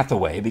Miss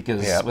Hathaway,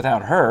 because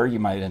without her, you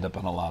might end up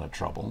in a lot of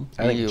trouble.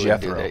 I think You would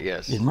Jethro. do that,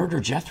 yes. You'd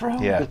murder Jethro?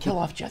 Yeah. You'd kill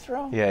off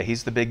Jethro? Yeah,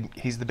 he's the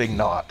big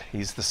knot.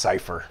 He's the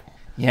cipher.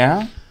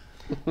 Yeah.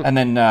 And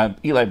then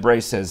Eli Bray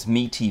says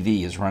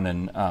MeTV is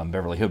running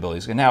Beverly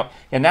Hillbillies.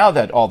 And now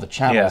that all the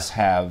channels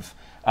have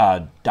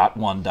 .1,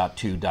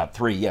 .2,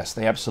 .3, yes,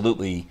 they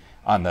absolutely,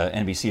 on the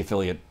NBC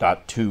affiliate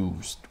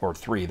 .2 or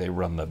 3, they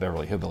run the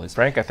Beverly Hillbillies.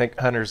 Frank, I think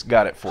Hunter's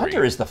got it for you.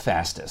 Hunter is the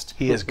fastest.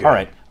 He is good. All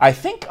right. I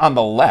think on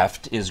the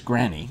left is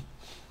Granny.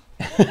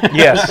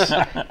 Yes.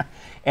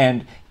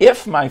 And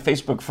if my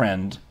Facebook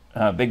friend,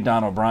 Big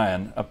Don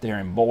O'Brien, up there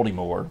in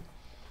Baltimore,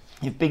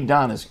 if Big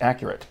Don is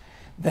accurate,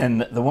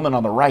 then the woman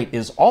on the right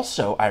is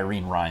also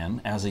Irene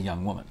Ryan as a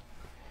young woman.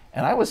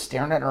 And I was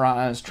staring at her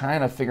eyes,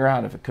 trying to figure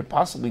out if it could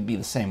possibly be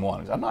the same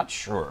one. I'm not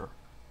sure.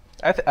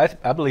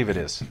 I believe it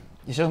is.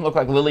 She doesn't look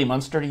like Lily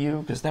Munster to you?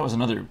 Because that was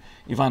another,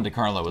 Yvonne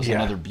DiCarlo was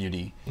another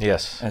beauty.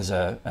 Yes. As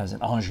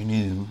an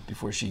ingenue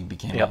before she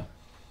became Yep.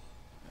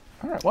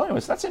 All right, well,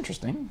 anyways, that's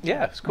interesting.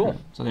 Yeah, it's cool.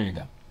 So there you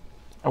go.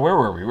 Where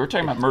were we? We were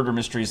talking about murder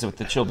mysteries with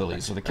the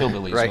Chillbillies, or the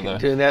Killbillies, Right, or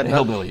doing the that.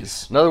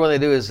 Hillbillies. Another one they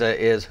do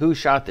is Who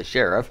Shot the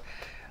Sheriff?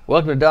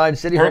 Welcome to Dodge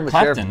City, home Eric of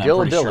Sheriff Clapton, I'm Dylan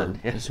pretty Dillon.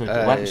 sure. Is who-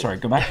 what? Sorry,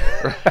 go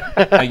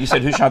back. You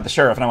said Who Shot the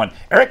Sheriff, and I went,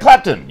 Eric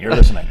Clapton, you're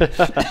listening. That's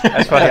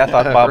funny. I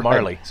thought Bob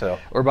Marley. So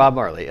Or Bob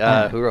Marley,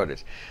 who wrote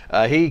it.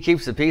 He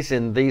keeps the peace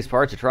in these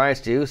parts, or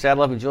tries to.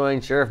 Saddle up and join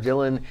Sheriff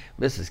Dillon,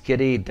 Mrs.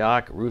 Kitty,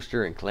 Doc,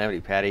 Rooster, and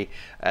Calamity Patty.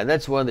 And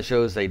that's one of the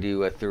shows they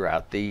do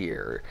throughout the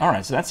year. All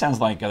right, so that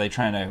sounds like, are they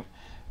trying to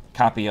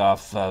copy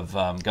off of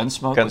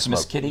Gunsmoke with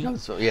Miss Gunsmoke. Kitty?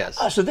 So, yes.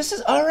 Oh, so this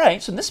is, all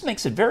right, so this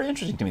makes it very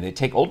interesting to me. They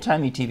take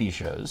old-timey TV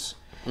shows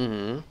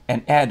and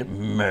add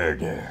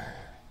murder.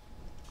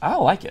 I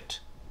like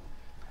it.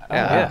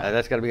 Yeah,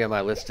 that's got to be on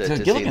my list to So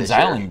see Gilligan's this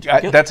year. Island,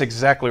 that's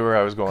exactly where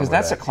I was going. because With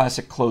that's a that.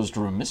 classic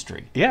closed-room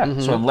mystery. Yeah.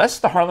 So unless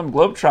the Harlem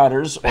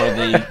Globetrotters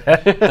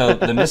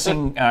or the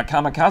missing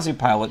kamikaze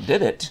pilot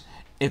did it,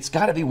 it's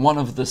got to be one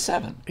of the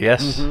 7.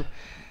 Yes.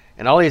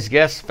 And all these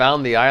guests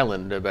found the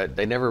island, but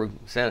they never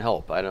sent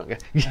help. I don't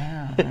get.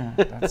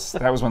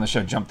 That was when the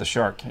show Jumped the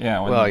Shark. Yeah,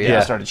 when Well, the yeah.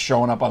 guests started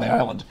showing up on the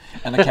island,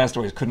 and the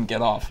castaways couldn't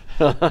get off.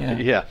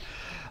 Yeah.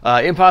 Yeah.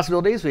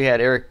 Impossibilities, we had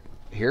Eric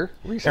here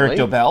recently. Eric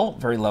Dobell,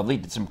 very lovely,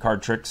 did some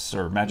card tricks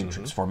or magic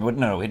tricks for me.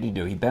 No, what did he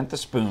do? He bent the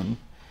spoon,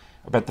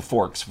 or bent the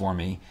forks for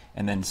me,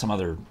 and then some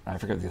other, I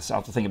forget this, I'll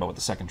have to think about what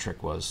the second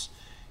trick was.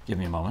 Give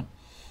me a moment.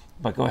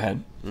 But go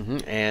ahead.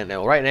 And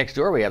right next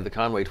door, we have the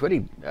Conway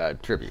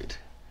Twitty tribute.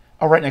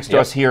 Oh, right next to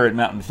us here at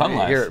Mountain Fun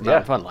Life. Here at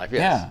Mountain Fun Life, yes.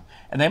 Yeah,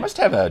 and they must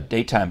have a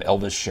daytime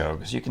Elvis show,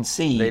 because you can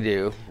see They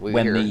do. We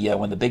when hear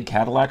the big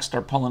Cadillacs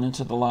start pulling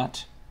into the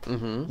lot.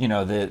 You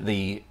know,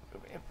 the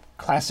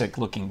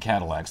classic-looking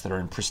Cadillacs that are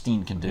in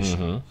pristine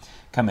condition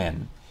come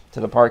in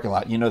to the parking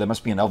lot. You know, there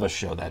must be an Elvis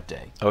show that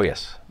day. Oh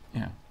yes.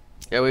 Yeah.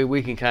 Yeah,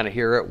 we can kind of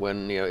hear it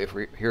when, if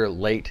we're here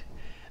late,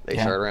 they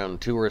Yeah. start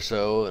around 2 or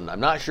so. And I'm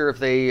not sure if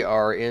they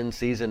are in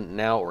season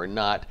now or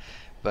not.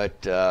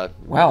 But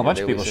Well, a bunch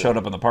of people showed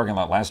up in the parking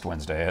lot last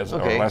Wednesday.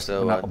 Okay, or last,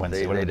 so not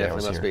Wednesday, they whatever day I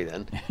definitely was must here.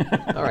 be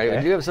then. All right,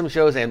 we do have some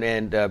shows, and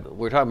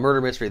we're talking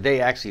murder mystery.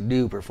 They actually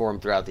do perform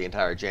throughout the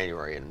entire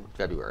January and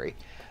February.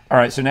 All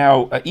right, so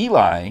now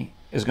Eli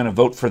is going to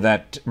vote for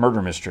that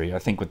murder mystery, I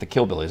think, with the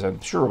Killbillies. I'm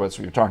sure that's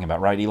what you're talking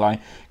about, right, Eli?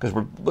 Because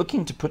we're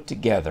looking to put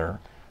together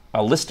a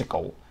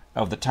listicle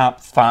of the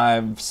top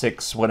 5,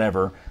 6,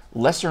 whatever,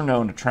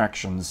 lesser-known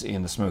attractions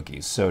in the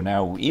Smokies. So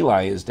now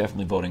Eli is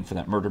definitely voting for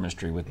that murder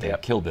mystery with the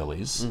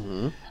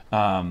Killbillies.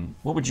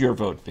 What would your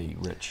vote be,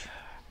 Rich?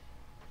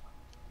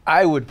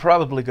 I would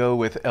probably go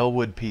with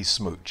Elwood P.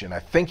 Smooch, and I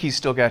think he's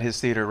still got his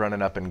theater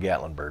running up in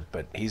Gatlinburg,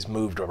 but he's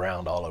moved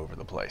around all over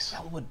the place.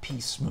 Elwood P.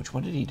 Smooch.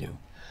 What did he do?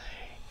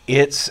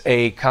 It's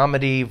a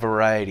comedy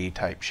variety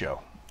type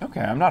show.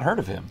 Okay, I've not heard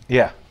of him.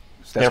 Yeah,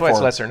 that's why it's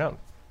Therefore- lesser known.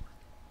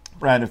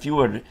 Brad, if you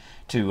were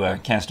to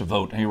cast a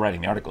vote, and you're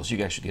writing the articles,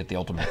 you actually get the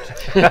ultimate.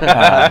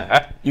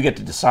 You get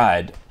to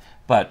decide.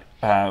 But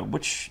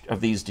which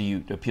of these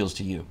appeals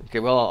to you? Okay,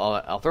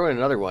 well, I'll throw in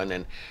another one,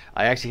 and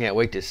I actually can't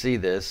wait to see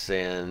this,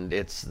 and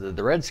it's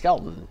the Red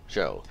Skelton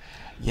show.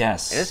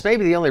 Yes. And it's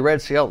maybe the only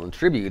Red Skelton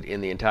tribute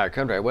in the entire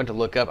country. I went to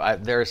look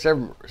up. There are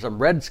some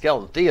Red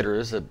Skelton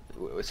theaters,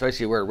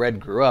 especially where Red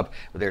grew up,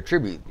 with their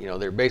tribute. You know,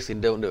 they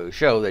basically don't do a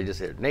show; they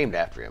just named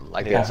after him,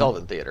 like the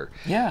Sullivan Theater.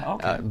 Yeah.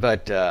 Okay.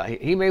 But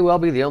he may well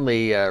be the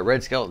only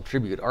Red Skelton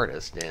tribute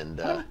artist,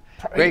 and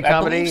great I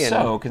comedy. believe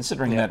And so,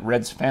 considering that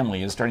Red's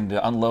family is starting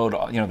to unload.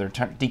 They're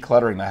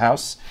decluttering the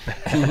house,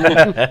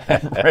 and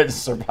Red's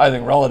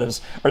surviving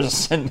relatives are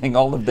just sending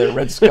all of their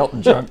Red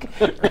Skelton junk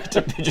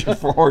to Pigeon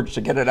Forge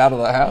to get it out of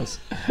the house.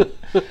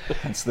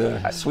 It's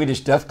the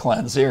Swedish death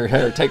cleanse.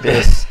 Here, take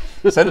this.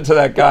 Send it to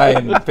that guy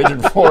in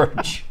Pigeon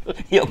Forge.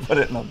 He'll put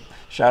it in a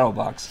shadow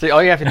box. See,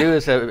 all you have to do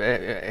is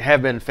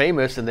have been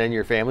famous, and then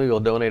your family will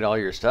donate all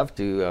your stuff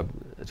to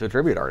a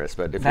tribute artist.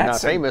 But if you're not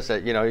famous,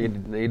 you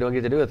don't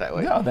get to do it that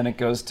way. No, then it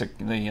goes to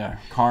the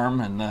Carm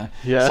and the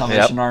Yeah.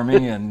 Salvation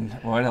Army, and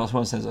what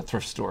else has a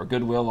thrift store?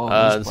 Goodwill, all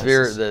those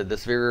places. The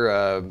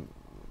Sphere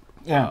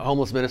Yeah.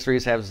 Homeless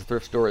Ministries has a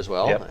thrift store as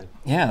well. Yep.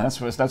 Yeah, that's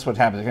what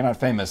happens. If you're not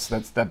famous,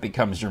 that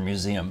becomes your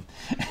museum.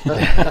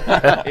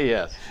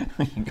 Yes.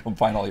 You can go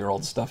find all your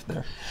old stuff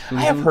there.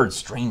 I have heard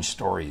strange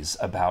stories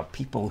about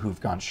people who've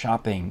gone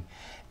shopping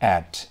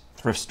at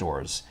thrift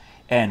stores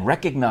and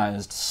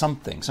recognized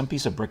something, some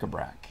piece of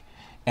bric-a-brac,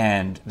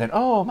 and then,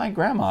 oh, my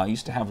grandma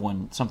used to have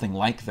something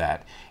like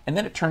that. And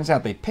then it turns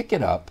out they pick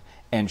it up,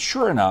 and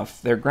sure enough,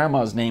 their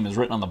grandma's name is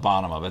written on the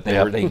bottom of it.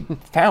 They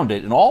found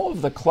it in all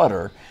of the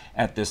clutter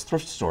at this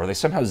thrift store. They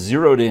somehow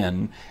zeroed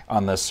in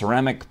on the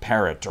ceramic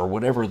parrot or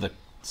whatever the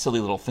silly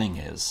little thing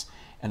is,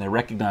 and they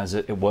recognize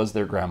it was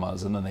their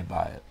grandma's, and then they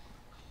buy it.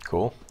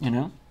 Cool. You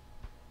know?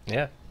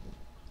 Yeah.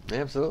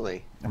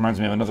 Absolutely. It reminds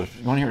me of another.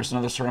 You want to hear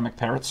another ceramic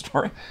parrot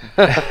story?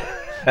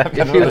 I've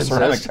got another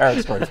ceramic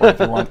parrot story for you if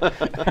you want.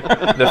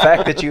 The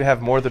fact that you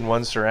have more than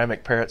one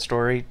ceramic parrot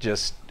story,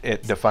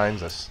 it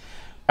defines us.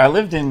 I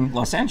lived in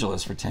Los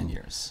Angeles for 10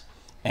 years.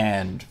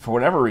 And for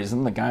whatever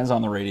reason, the guys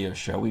on the radio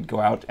show, we'd go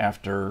out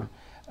after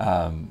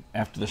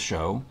the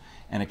show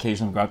and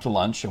occasionally go out to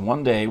lunch. And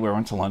one day we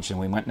went to lunch and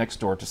we went next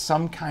door to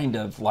some kind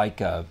of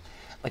like a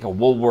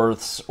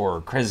Woolworths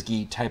or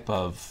Kresge type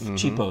of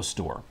cheapo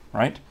store,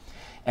 right?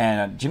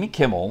 And Jimmy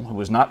Kimmel, who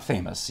was not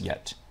famous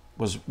yet,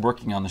 was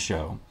working on the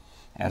show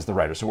as the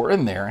writer. So we're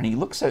in there and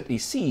he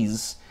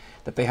sees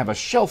that they have a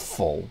shelf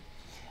full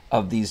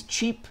of these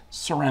cheap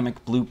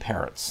ceramic blue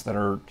parrots that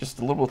are just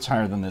a little bit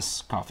higher than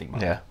this coffee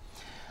mug. Yeah.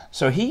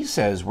 So he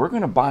says, we're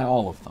going to buy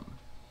all of them.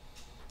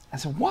 I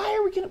said, why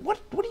are we going to,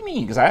 what do you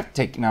mean? Because I have to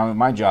take, now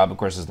my job, of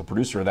course, as the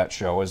producer of that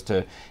show, is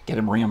to get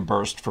him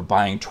reimbursed for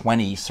buying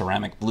 20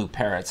 ceramic blue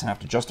parrots and have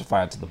to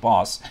justify it to the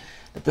boss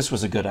that this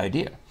was a good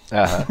idea.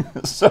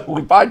 So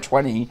we buy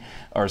 20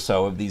 or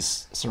so of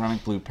these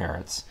ceramic blue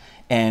parrots,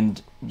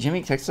 and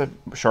Jimmy takes a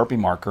Sharpie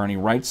marker and he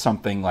writes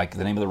something like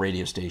the name of the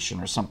radio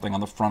station or something on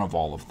the front of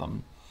all of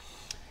them.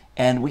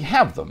 And we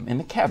have them in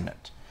the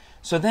cabinet.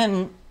 So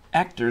then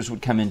actors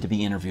would come in to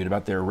be interviewed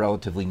about their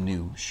relatively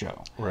new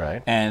show.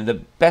 Right. And the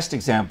best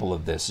example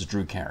of this is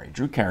Drew Carey.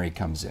 Drew Carey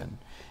comes in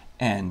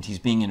and he's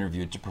being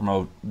interviewed to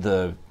promote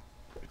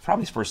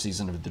probably his first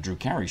season of the Drew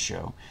Carey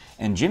show.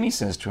 And Jimmy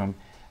says to him,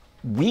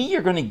 we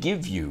are going to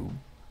give you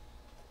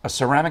a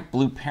ceramic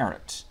blue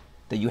parrot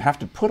that you have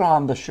to put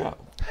on the show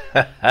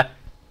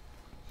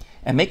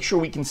and make sure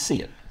we can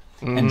see it.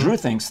 And Drew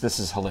thinks this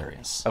is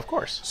hilarious. Of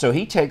course. So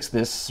he takes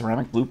this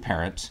ceramic blue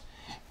parrot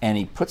and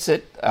he puts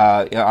it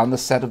on the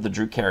set of the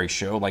Drew Carey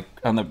show, like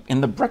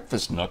in the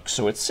breakfast nook,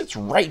 so it sits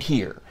right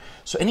here.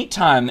 So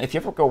anytime, if you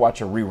ever go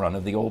watch a rerun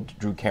of the old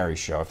Drew Carey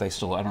show, if they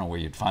still, I don't know where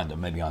you'd find them,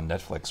 maybe on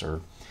Netflix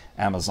or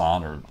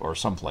Amazon or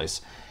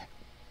someplace,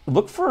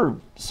 look for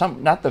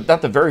some, not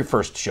the very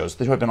first shows,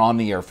 they have been on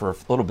the air for a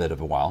little bit of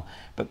a while,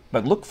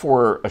 but look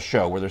for a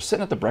show where they're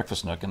sitting at the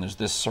breakfast nook and there's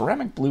this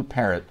ceramic blue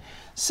parrot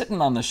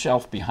sitting on the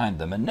shelf behind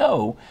them, and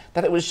know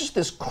that it was just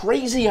this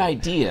crazy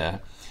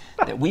idea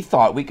that we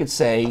thought we could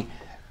say,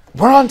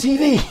 we're on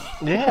TV.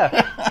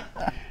 Yeah.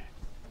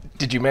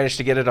 Did you manage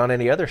to get it on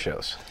any other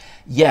shows?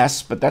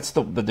 Yes, but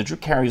the Drew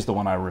Carey is the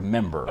one I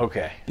remember.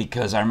 Okay.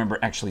 Because I remember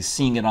actually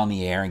seeing it on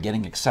the air and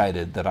getting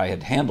excited that I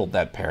had handled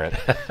that parrot.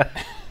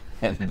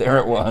 And there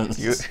it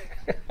was.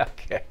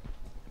 Okay.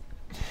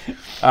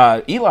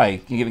 Eli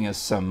giving us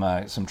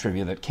some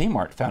trivia that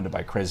Kmart, founded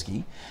by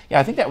Kresge. Yeah,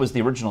 I think that was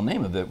the original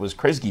name of it, was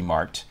Kresge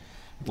Mart.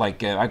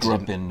 Like, I grew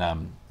up in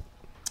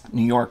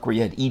New York where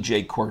you had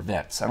EJ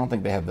Corvettes. I don't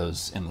think they have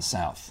those in the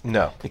South.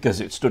 No. Because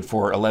it stood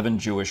for 11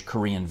 Jewish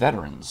Korean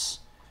veterans.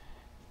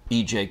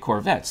 EJ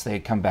Corvettes. They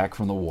had come back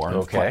from the war and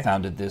Okay.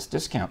 founded this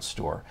discount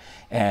store.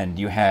 And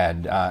you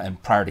had,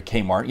 and prior to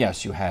Kmart,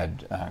 yes, you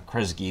had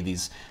Kresge,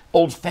 these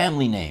old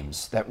family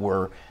names that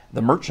were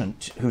the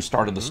merchant who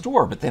started the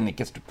store. But then it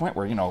gets to a point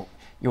where, you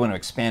want to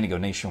expand and go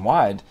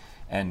nationwide.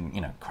 And,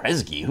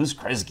 Kresge, who's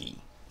Kresge?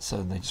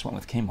 So they just went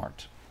with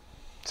Kmart.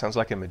 Sounds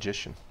like a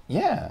magician.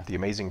 Yeah. The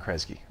Amazing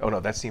Kresge. Oh, no,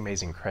 that's the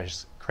Amazing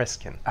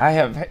Kreskin. I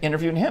have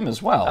interviewed him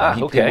as well.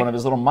 He okay. did one of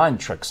his little mind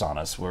tricks on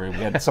us where we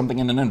had something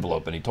in an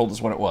envelope and he told us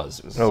what it was.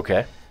 It was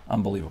Okay.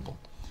 unbelievable.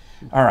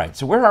 All right,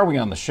 so where are we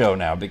on the show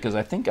now? Because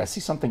I think I see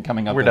something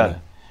coming up. We're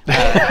done.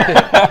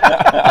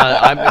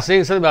 I'm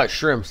seeing something about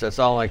shrimps. That's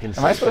all I can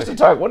say. Am I supposed to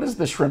talk? What is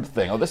the shrimp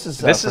thing? Oh, this is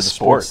This for is the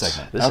sports sports.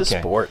 segment. This is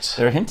sports.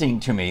 They're hinting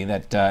to me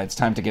that it's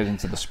time to get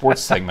into the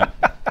sports segment.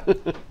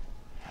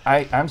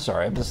 I'm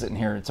sorry. I'm just sitting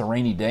here. It's a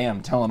rainy day.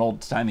 I'm telling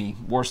old-timey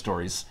war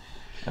stories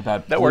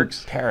about That blue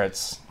works.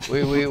 parrots.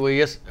 We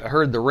just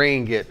heard the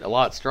rain get a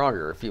lot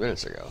stronger a few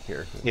minutes ago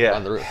here Yeah.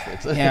 on the roof.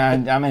 Yeah,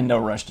 and I'm in no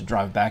rush to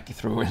drive back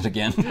through it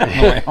again on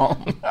the way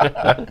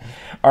home.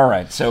 All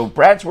right, so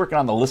Brad's working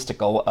on the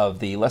listicle of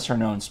the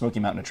lesser-known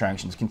Smoky Mountain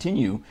attractions.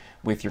 Continue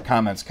with your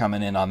comments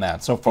coming in on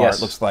that. So far, Yes.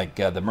 it looks like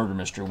the murder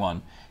mystery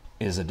one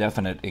is a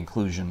definite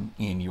inclusion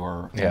in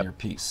your Yep. in your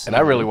piece. And I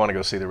really want to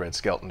go see the Red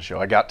Skelton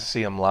show. I got to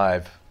see him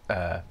live.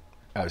 I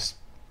was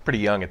pretty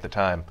young at the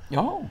time,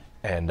 Oh,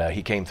 and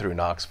he came through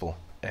Knoxville,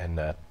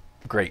 and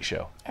great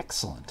show.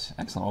 excellent.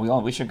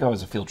 Well, we should go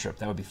as a field trip.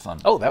 That would be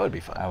fun. Oh, that would be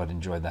fun. I would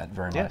enjoy that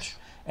very Yes. much.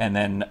 And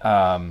then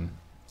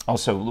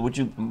also, would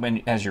you,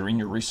 as you're in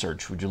your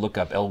research, would you look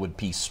up Elwood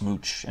P.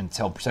 Smooch and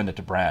send it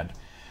to Brad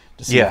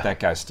to see Yeah. if that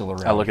guy's still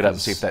around? I'll look it up and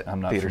see if because that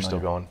I'm not theater's still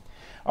familiar. going.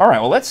 All right.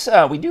 Well, let's.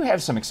 We do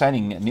have some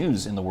exciting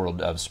news in the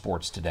world of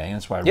sports today.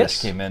 That's why Rich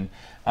Yes. came in.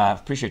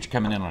 Appreciate you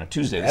coming in on a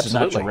Tuesday. This is not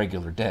your Absolutely.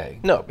 regular day.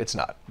 No, it's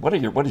not. What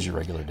is your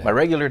regular day? My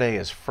regular day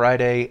is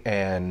Friday,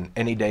 and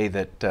any day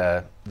that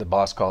the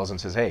boss calls and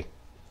says, "Hey,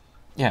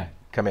 Yeah.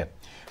 come in."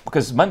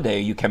 Because Monday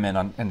you come in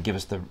and give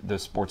us the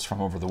sports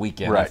from over the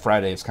weekend. Right. And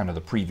Friday it's kind of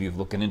the preview of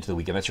looking into the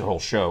weekend. That's your whole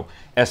show.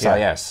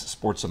 SIS,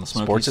 Sports in the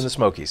Smokies. Sports in the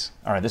Smokies.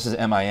 All right, this is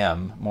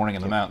MIM, Morning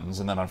in the Mountains,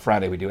 and then on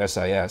Friday we do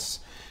SIS,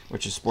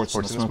 which is Sports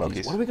in the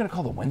Smokies. What are we going to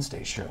call the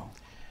Wednesday show?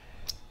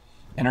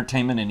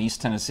 Entertainment in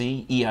East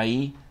Tennessee,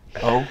 EIE?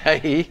 Oh,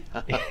 Hey,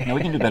 no,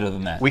 we can do better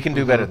than that. We can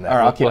do better than that. All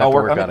right, We'll have to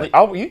work on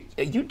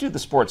it. You do the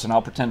sports, and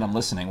I'll pretend I'm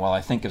listening while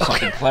I think of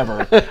something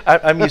clever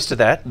I'm used to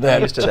that.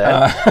 I'm used to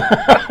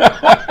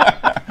that.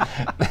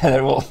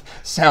 that will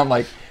sound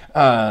like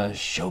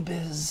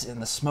showbiz in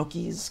the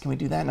Smokies. Can we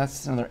do that?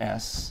 That's another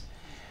S.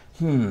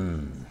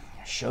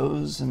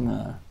 Shows in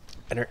the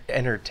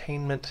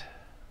Entertainment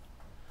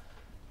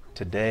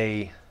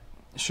today.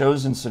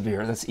 shows in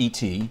Severe. That's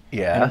ET.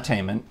 Yeah.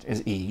 Entertainment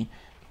is E.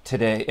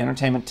 Today,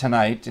 Entertainment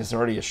Tonight is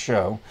already a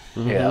show.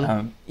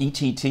 Yeah.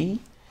 ETT,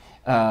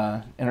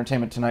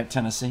 Entertainment Tonight,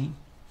 Tennessee.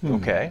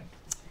 Okay.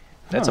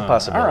 That's a All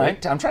possibility.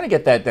 right, I'm trying to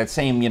get that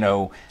same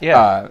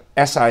Yeah.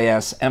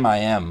 SIS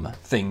MIM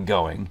thing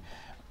going.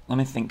 Let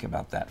me think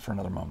about that for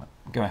another moment.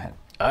 Go ahead.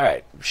 All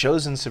right.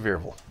 Shows in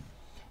Sevierville.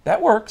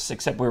 That works,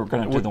 except we were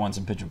going to do the ones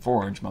in Pigeon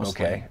Forge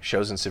mostly. Okay.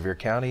 Shows in Sevier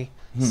County.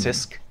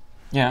 Sisk.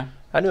 Yeah.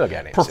 I knew a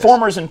guy named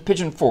Performers in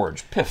Pigeon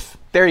Forge. PIF. Sisk.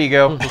 There you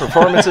go.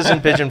 Performances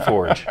in Pigeon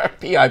Forge.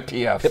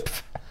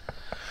 PIPF.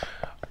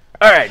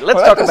 All right. Let's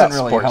Well, talk that about doesn't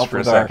really sports help for a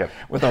with second.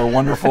 with our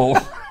wonderful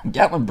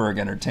Gatlinburg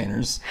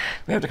entertainers.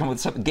 We have to come up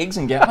with some gigs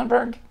in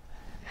Gatlinburg.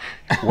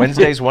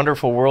 Wednesday's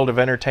Wonderful World of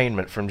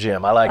Entertainment from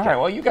Jim. I like All it. right,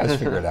 well, you guys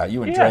figure it out.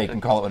 You and Yeah. Drake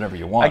can call it whatever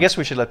you want. I guess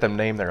we should let them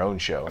name their own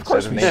show instead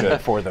course of we naming should.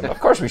 it for them. Of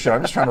course we should.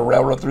 I'm just trying to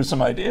railroad through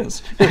some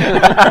ideas.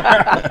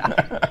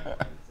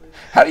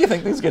 How do you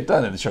think things get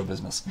done in the show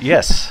business?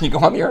 Yes. You go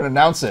on the air and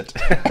announce it,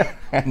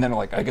 and then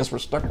like, I guess we're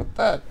stuck with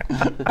that.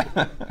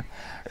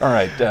 All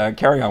right,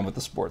 carry on with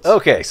the sports.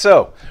 Okay,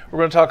 so we're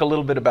going to talk a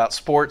little bit about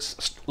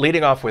sports,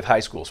 leading off with high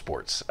school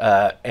sports.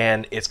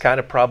 And it's kind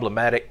of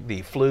problematic.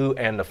 The flu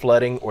and the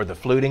flooding, or the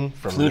fluting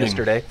from Fluting.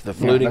 yesterday, the Yeah,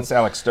 fluting that's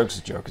Alex Stokes'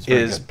 joke. It's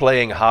very is good.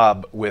 playing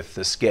hob with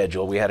the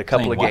schedule. We had a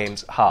couple Playing of what?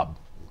 games. Hob.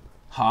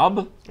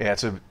 Hob? Yeah,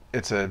 it's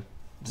a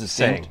Does it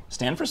saying.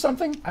 stand for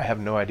something? I have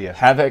no idea.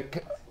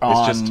 Havoc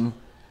on just-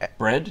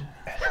 bread?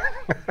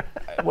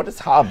 What does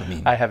hob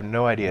mean? I have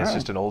no idea. It's All right.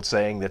 just an old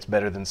saying that's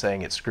better than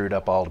saying it's screwed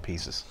up all to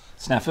pieces.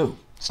 Snafu.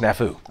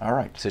 Snafu. All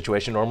right.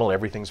 Situation normal,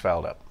 everything's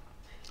fouled up.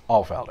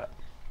 All fouled up.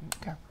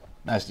 Okay.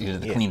 Nice to do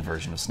the clean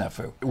version of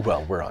snafu.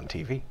 Well, we're on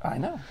TV. I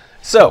know.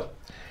 So,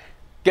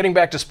 getting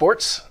back to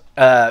sports,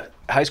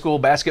 high school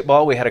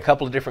basketball, we had a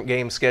couple of different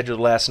games scheduled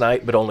last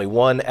night, but only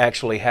one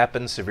actually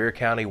happened. Sevier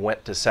County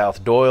went to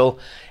South Doyle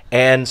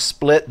and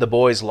split. The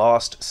boys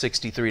lost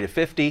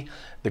 63-50.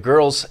 The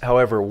girls,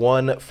 however,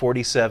 won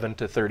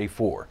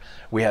 47-34.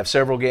 We have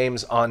several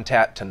games on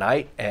tap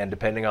tonight, and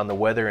depending on the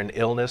weather and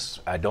illness,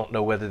 I don't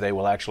know whether they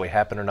will actually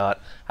happen or not.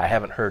 I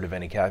haven't heard of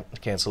any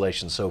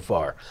cancellations so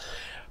far.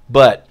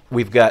 But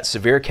we've got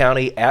Sevier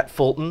County at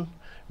Fulton.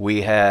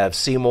 We have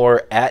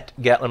Seymour at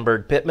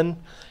Gatlinburg Pittman.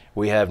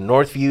 We have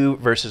Northview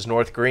versus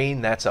North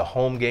Green. That's a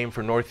home game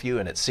for Northview,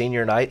 and it's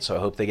senior night, so I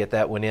hope they get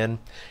that one in.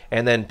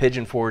 And then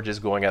Pigeon Forge is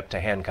going up to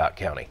Hancock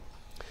County.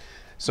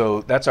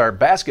 So that's our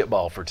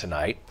basketball for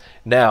tonight.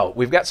 Now,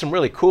 we've got some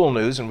really cool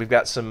news, and we've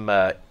got some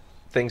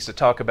things to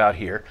talk about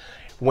here.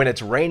 When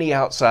it's rainy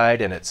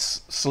outside and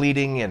it's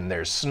sleeting and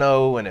there's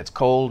snow and it's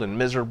cold and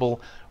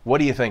miserable, what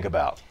do you think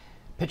about?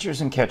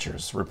 Pitchers and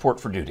catchers, report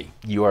for duty.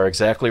 You are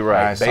exactly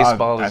right.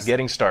 Baseball is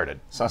getting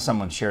started. Saw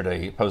someone shared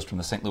a post from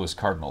the St. Louis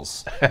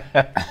Cardinals,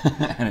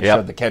 and it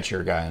showed the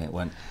catcher guy, and it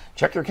went,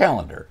 check your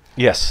calendar.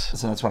 Yes.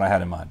 So that's what I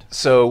had in mind.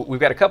 So we've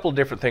got a couple of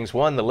different things.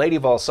 One, the Lady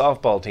Vol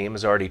softball team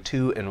is already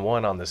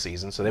 2-1 on the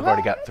season, so they've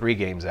already got 3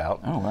 games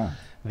out. Oh, wow.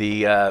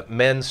 The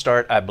men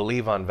start, I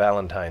believe, on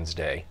Valentine's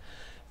Day.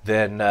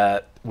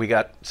 Then we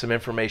got some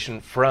information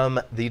from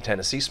the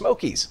Tennessee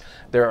Smokies.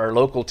 They're our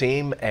local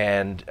team,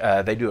 and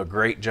they do a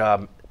great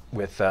job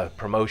with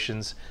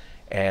promotions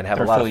and have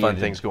a lot of fun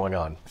things going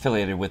on.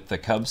 Affiliated with the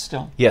Cubs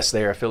still? Yes,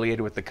 they are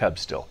affiliated with the Cubs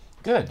still.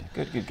 Good.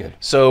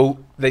 So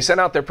they sent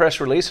out their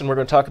press release, and we're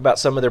going to talk about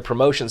some of their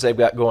promotions they've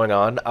got going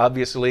on.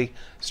 Obviously,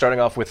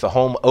 starting off with the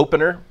home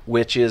opener,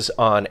 which is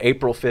on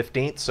April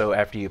 15th. So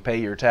after you pay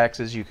your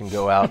taxes, you can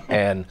go out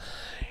and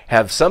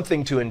have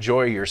something to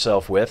enjoy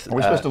yourself with. Are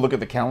we supposed to look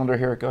at the calendar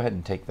here? Go ahead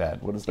and take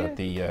that. What is that,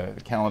 the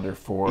calendar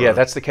for? Yeah,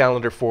 that's the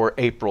calendar for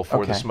April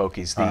for the Okay.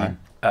 Smokies. The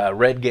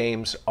red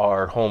games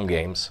are home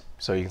games.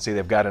 So you can see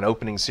they've got an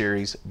opening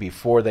series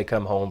before they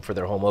come home for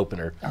their home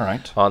opener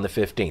on the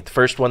 15th.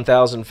 First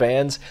 1,000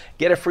 fans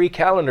get a free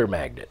calendar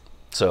magnet.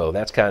 So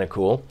that's kind of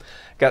cool.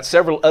 Got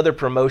several other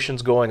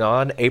promotions going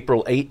on.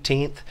 April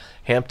 18th,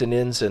 Hampton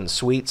Inns and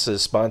Suites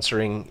is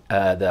sponsoring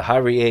the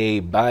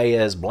Javier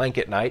Baez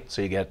Blanket Night.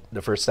 So you get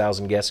the first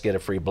 1,000 guests get a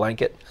free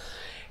blanket.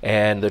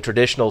 And the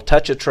traditional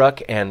Touch a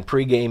Truck and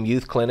pregame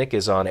youth clinic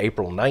is on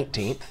April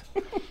 19th.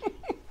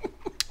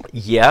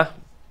 Yeah.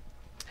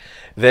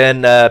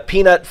 Then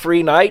Peanut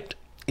Free Night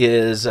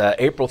is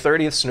April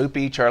 30th.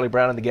 Snoopy, Charlie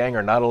Brown, and the gang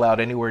are not allowed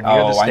anywhere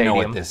near the stadium. I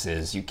know what this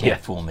is. You can't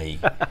fool me.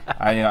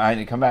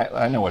 I come back.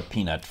 I know what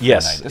Peanut Free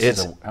Yes, Night. This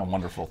is a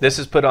wonderful thing. This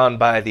is put on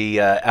by the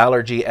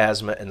Allergy,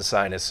 Asthma, and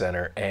Sinus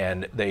Center,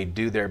 and they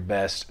do their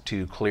best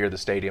to clear the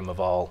stadium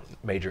of all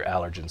major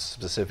allergens,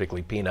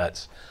 specifically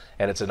peanuts.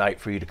 And it's a night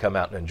for you to come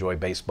out and enjoy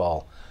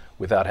baseball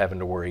without having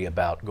to worry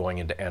about going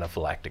into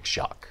anaphylactic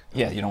shock.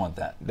 Yeah, you don't want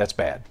that. That's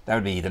bad. That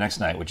would be the next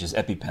night, which is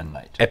EpiPen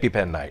Night.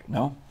 EpiPen Night.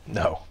 No?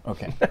 No.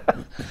 Okay.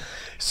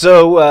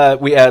 So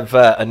we have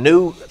a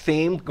new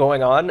theme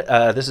going on.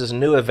 This is a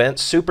new event,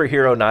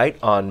 Superhero Night,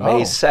 on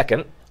May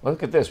 2nd.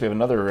 Look at this. We have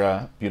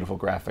another beautiful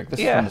graphic. This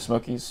is from the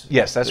Smokies?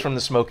 Yes, that's from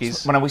the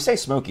Smokies. When we say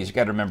Smokies, you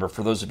got to remember,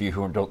 for those of you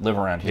who don't live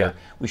around here,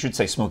 we should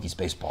say Smokies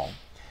Baseball.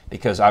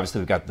 Because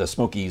obviously we've got the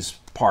Smokies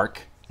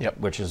Park,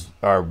 which is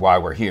why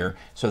we're here.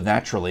 So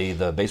naturally,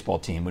 the baseball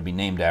team would be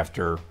named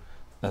after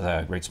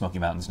the Great Smoky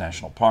Mountains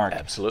National Park.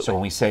 Absolutely. So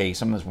when we say,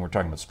 sometimes when we're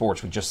talking about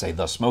sports, we just say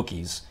the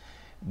Smokies.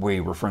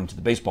 We're referring to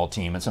the baseball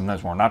team. And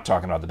sometimes when we're not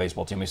talking about the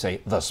baseball team, we say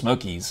the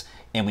Smokies,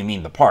 and we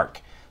mean the park.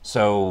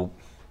 So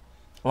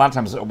a lot of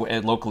times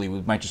locally,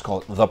 we might just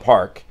call it the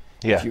park.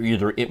 Yeah. If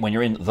you're when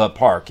you're in the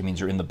park, it means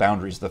you're in the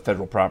boundaries of the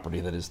federal property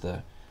that is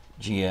the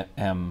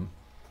GSMNP.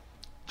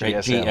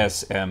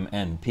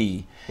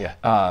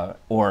 Yeah.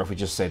 Or if we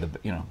just say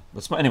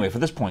anyway, for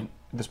this point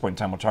in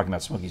time, we're talking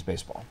about Smokies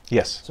Baseball.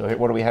 Yes. So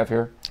what do we have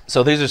here?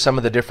 So these are some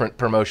of the different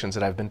promotions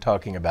that I've been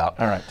talking about.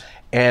 All right.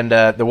 And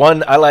the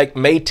one I like,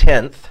 May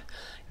 10th,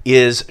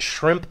 is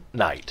Shrimp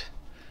Night.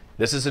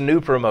 This is a new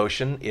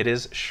promotion. It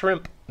is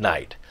Shrimp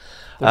Night.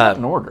 There's not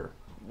an order.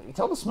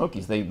 Tell the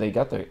Smokies they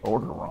got the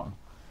order wrong.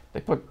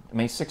 They put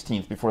May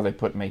 16th before they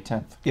put May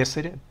 10th. Yes,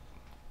 they did.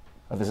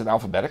 Is it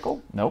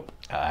alphabetical? Nope.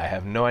 I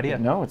have no idea.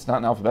 No, it's not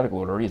in alphabetical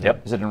order either.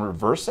 Yep. Is it in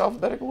reverse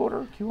alphabetical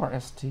order?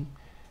 QRST?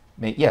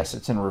 Yes,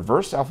 it's in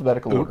reverse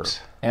alphabetical order.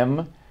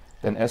 M,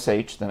 then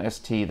SH, then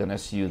ST, then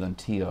SU, then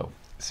TO.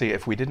 See,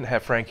 if we didn't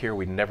have Frank here,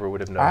 we never would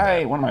have known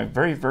that. One of my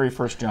very, very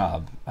first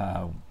job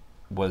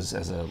was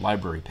as a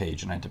library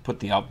page, and I had to put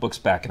the books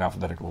back in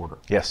alphabetical order.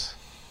 Yes.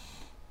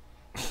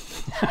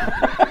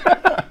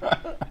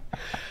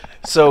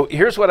 So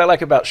here's what I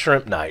like about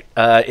Shrimp Night.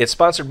 It's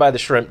sponsored by the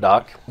Shrimp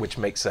Dock, which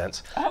makes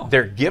sense. Oh.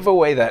 Their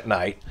giveaway that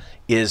night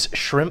is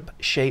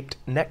shrimp-shaped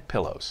neck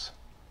pillows.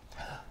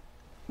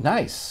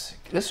 Nice.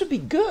 This would be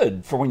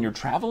good for when you're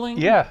traveling.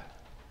 Yeah.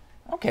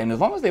 Okay, and as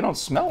long as they don't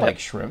smell like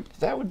shrimp,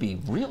 that would be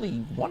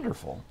really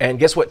wonderful. And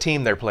guess what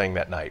team they're playing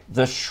that night?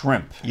 The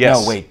Shrimp.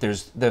 Yes. No, wait,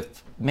 there's the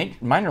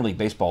minor league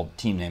baseball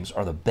team names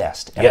are the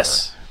best ever.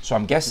 Yes. So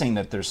I'm guessing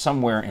that there's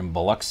somewhere in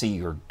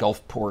Biloxi or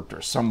Gulfport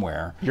or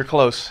somewhere. You're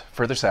close.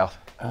 Further south.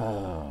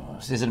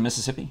 Is it in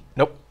Mississippi?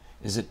 Nope.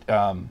 Is it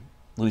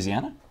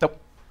Louisiana? Nope.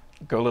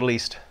 Go a little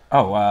east.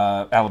 Oh,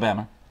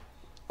 Alabama.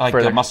 Like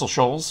Further. Muscle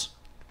Shoals?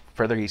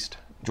 Further east.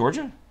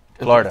 Georgia?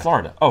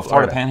 Florida. Oh,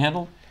 Florida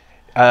Panhandle?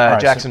 Right,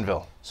 right,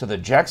 Jacksonville. So the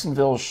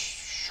Jacksonville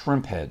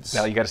Shrimp Heads.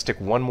 Now you got to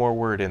stick one more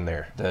word in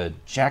there. The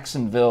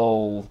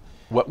Jacksonville...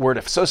 What word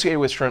associated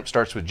with shrimp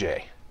starts with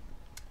J?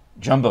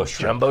 Jumbo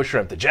Shrimp. Jumbo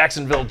Shrimp. The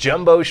Jacksonville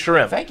Jumbo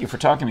Shrimp Thank you for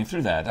talking me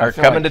through that. I are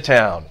feel coming like to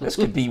town. This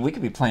could be. We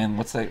could be playing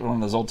one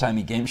of those old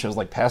timey game shows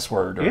like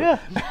Password. Or, Yeah.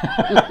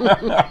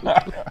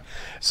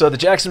 So the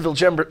Jacksonville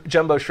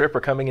Jumbo Shrimp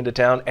are coming into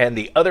town, and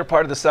the other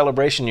part of the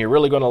celebration, you're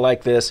really going to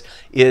like this,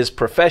 is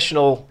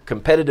professional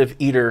competitive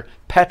eater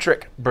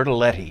Patrick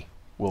Bertoletti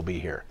will be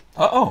here.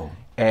 Oh.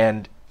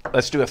 And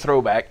let's do a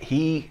throwback.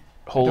 He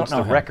holds know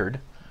the him. record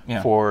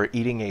Yeah. for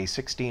eating a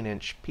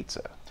 16-inch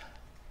pizza.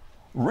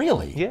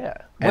 Really? Yeah.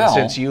 And Well,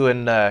 since you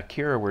and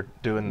Kira were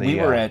doing the... we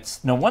were at.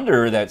 No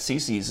wonder that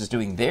CC's is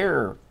doing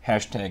their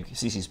hashtag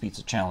CC's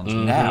Pizza Challenge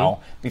Mm-hmm. now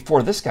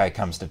before this guy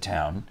comes to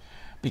town,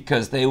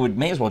 because they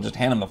may as well just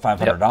hand him the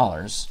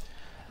 $500.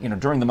 You know,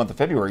 during the month of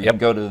February, you Yep. can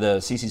go to the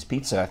CC's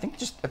Pizza. I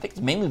think it's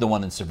mainly the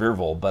one in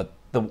Sevierville, but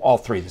all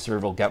three, the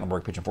Sevierville,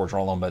 Gatlinburg, Pigeon Forge, are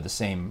all owned by the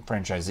same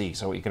franchisee.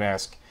 So you can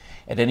ask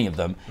at any of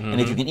them, and Mm-hmm.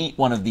 if you can eat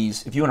one of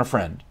these, if you and a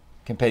friend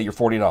can pay your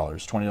 $40,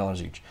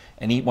 $20 each,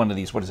 and eat one of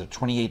these, what is it,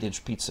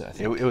 28-inch pizza? I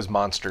think. It was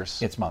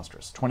monstrous. It's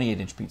monstrous.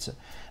 28-inch pizza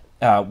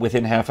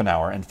within half an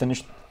hour, and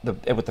finish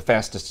with the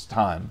fastest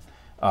time.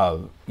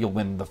 You'll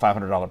win the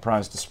 $500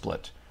 prize to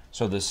split.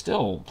 So there's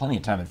still plenty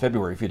of time in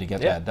February for you to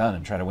get Yeah. that done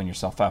and try to win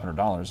yourself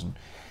 $500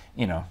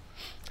 and,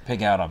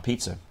 pig out on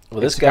pizza.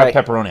 Well, this It's got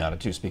guy- pepperoni on it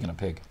too. Speaking of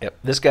pig, Yep.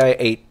 This guy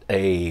ate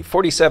a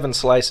 47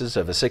 slices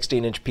of a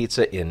 16-inch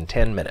pizza in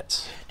 10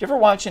 minutes. do you ever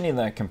watch any of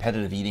that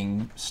competitive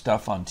eating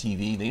stuff on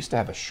TV? They used to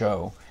have a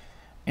show.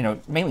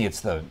 Mainly it's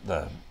the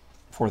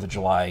 4th of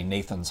July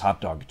Nathan's Hot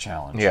Dog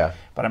Challenge. Yeah.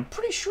 But I'm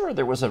pretty sure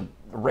there was a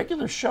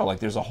regular show. Like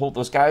there's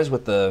those guys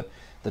with the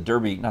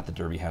derby, not the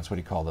derby hats. What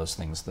do you call those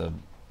things? The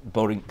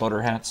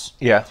boater hats.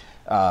 Yeah.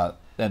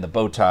 And the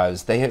bow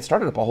ties. They had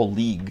started up a whole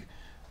league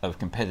of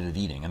competitive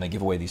eating, and they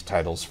give away these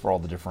titles for all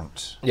the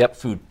different Yep.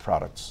 food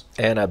products.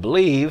 And I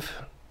believe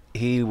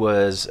he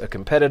was a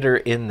competitor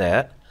in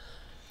that.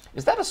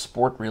 Is that a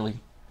sport, really?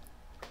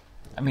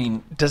 I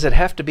mean, Does it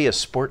have to be a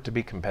sport to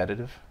be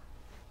competitive?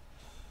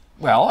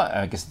 well,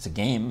 I guess it's a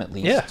game at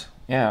least. Yeah.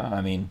 Yeah.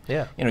 I mean,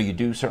 Yeah. You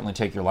do certainly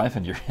take your life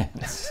into your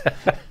hands.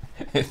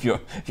 If you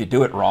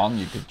do it wrong,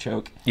 you could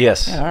choke.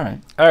 Yes. Yeah. All right.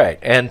 All right.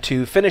 And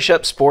to finish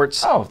up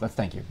sports, Oh,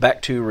 thank you.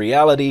 back to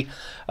reality.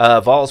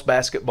 Vols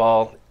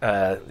basketball.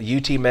 The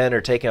UT men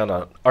are taking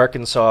on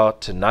Arkansas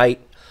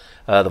tonight.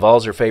 The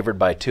Vols are favored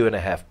by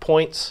 2.5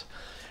 points.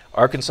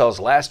 Arkansas's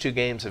last two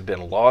games have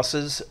been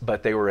losses,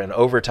 but they were in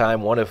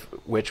overtime, one of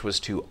which was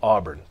to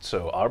Auburn.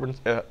 So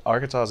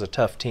Arkansas is a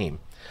tough team.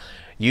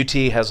 UT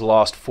has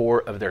lost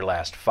 4 of their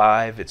last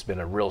 5. It's been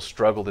a real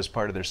struggle, this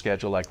part of their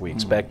schedule, like we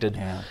expected.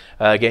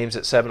 yeah. Games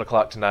at 7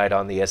 o'clock tonight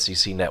on the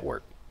SEC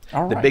Network.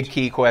 All The right. big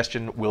key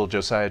question, will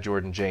Josiah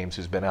Jordan-James,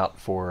 who's been out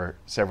for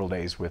several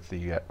days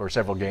or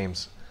several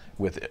games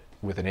with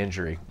an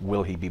injury,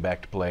 will he be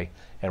back to play?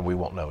 And we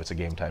won't know. It's a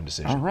game time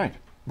decision. All right.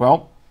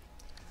 Well,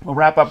 we'll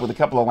wrap up with a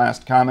couple of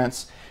last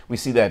comments. We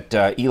see that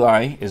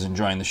Eli is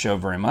enjoying the show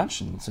very much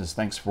and says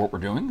thanks for what we're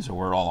doing. So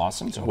we're all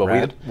awesome. So Well,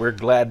 Brad, we're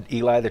glad,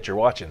 Eli, that you're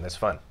watching. That's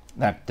fun.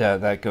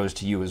 that goes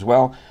to you as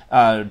well.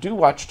 Do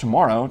watch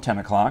tomorrow, 10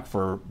 o'clock,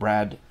 for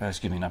Brad.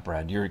 Excuse me, not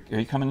Brad. Are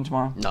you coming in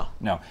tomorrow? No.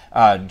 No.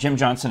 Jim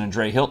Johnson and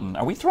Dre Hilton.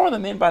 Are we throwing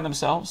them in by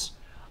themselves?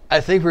 I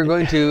think we're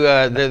going to.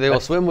 They will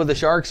swim with the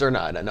sharks or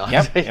not. No.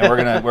 Yep. And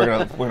we're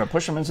gonna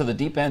push them into the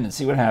deep end and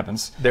see what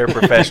happens. They're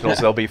professionals.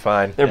 They'll be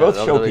fine. They're both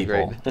they'll show be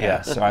people. great.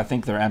 Yeah. So I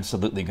think they're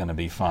absolutely going to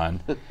be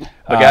fun. But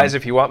guys,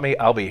 if you want me,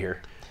 I'll be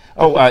here.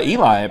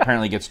 Eli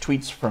apparently gets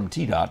tweets from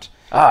TDOT.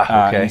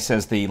 Okay. And he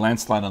says the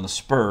landslide on the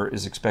spur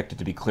is expected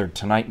to be cleared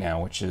tonight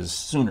now, which is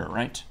sooner,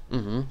 right?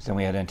 Mm-hmm. Than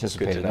we had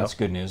anticipated. Good to know. That's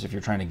good news. If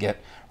you're trying to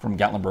get from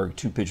Gatlinburg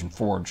to Pigeon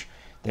Forge,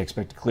 they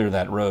expect to clear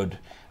that road.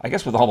 I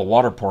guess with all the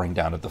water pouring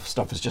down it, the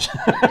stuff is just...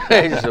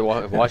 Just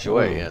wash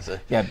away. Yes.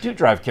 Yeah, do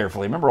drive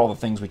carefully. Remember all the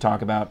things we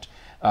talk about.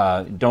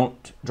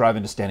 Don't drive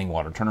into standing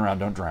water. Turn around,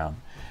 don't drown.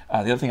 The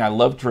other thing I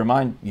love to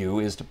remind you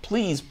is to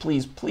please,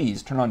 please,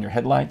 please turn on your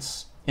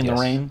headlights in the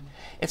Yes. rain.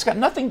 It's got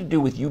nothing to do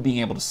with you being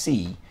able to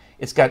see.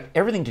 It's got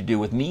everything to do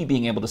with me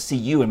being able to see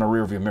you in my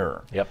rearview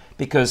mirror. Yep.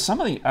 Because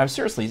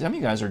seriously, some of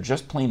you guys are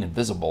just plain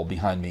invisible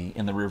behind me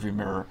in the rearview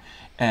mirror.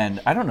 And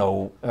I don't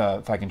know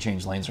if I can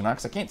change lanes or not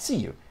because I can't see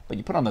you. But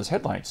you put on those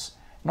headlights,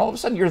 and all of a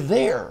sudden you're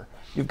there.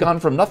 You've gone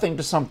from nothing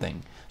to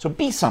something. So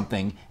be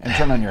something and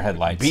turn on your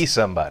headlights. Be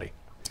somebody.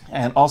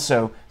 And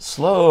also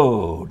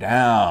slow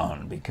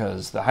down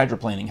because the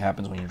hydroplaning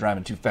happens when you're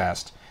driving too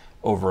fast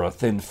over a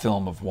thin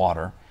film of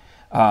water.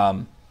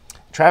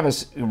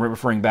 Travis,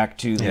 referring back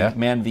to the Yeah.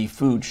 Man v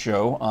Food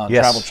show on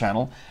Yes. Travel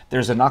Channel,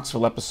 there's a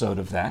Knoxville episode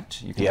of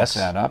that. You can Yes.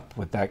 look that up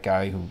with that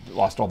guy who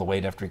lost all the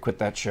weight after he quit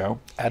that show.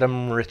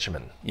 Adam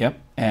Richman. Yep.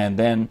 And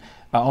then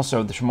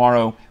also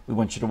tomorrow, we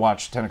want you to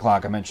watch 10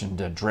 o'clock. I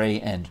mentioned Dre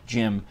and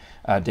Jim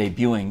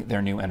debuting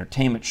their new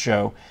entertainment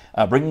show,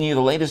 bringing you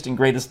the latest and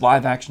greatest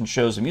live action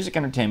shows of music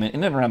entertainment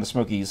in and around the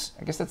Smokies.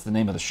 I guess that's the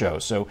name of the show.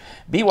 So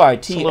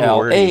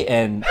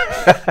BYTLAN.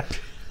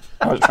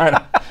 I was trying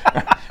to.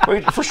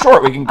 For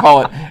short, we can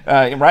call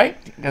it, right?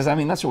 Because, I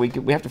mean, that's what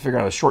we have to figure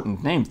out a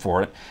shortened name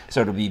for it.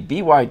 So it'll be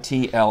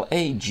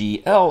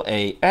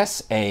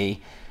BYTLAGLASA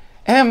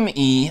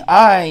MEITAATS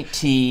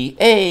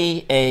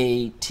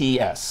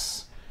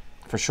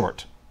for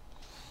short.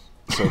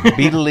 So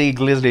Beedly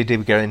Glizzly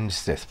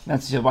Dibgarinsith.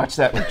 That's, you'll watch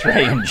that with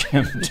Trey and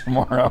Jim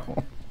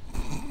tomorrow.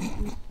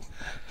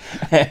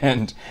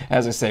 And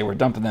as I say, we're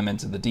dumping them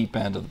into the deep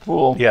end of the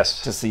pool to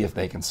see if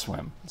they can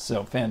swim.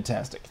 So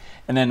fantastic.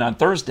 And then on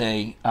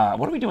Thursday,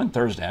 what are we doing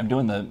Thursday?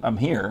 I'm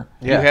here.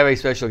 You have a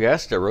special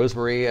guest,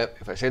 Rosemary,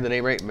 if I say the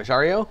name right,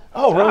 Machario?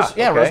 Oh,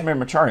 Rosemary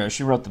Machario.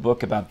 She wrote the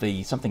book about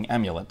the something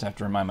amulet. I have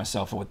to remind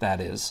myself of what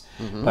that is.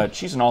 But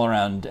she's an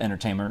all-around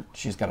entertainer.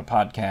 She's got a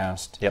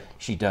podcast.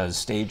 She does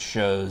stage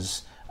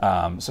shows.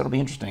 So it'll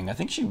be interesting. I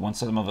think she wants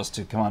some of us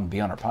to come on and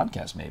be on her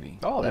podcast, maybe.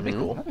 Oh, that'd be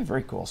cool. That'd be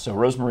very cool. So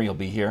Rosemary will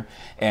be here,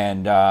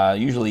 and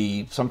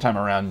usually sometime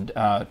around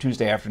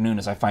Tuesday afternoon,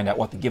 as I find out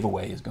what the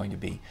giveaway is going to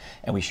be,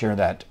 and we share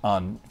that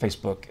on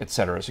Facebook,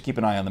 etc. So keep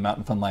an eye on the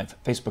Mountain Fun Life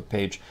Facebook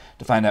page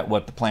to find out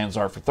what the plans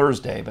are for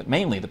Thursday. But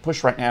mainly, the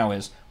push right now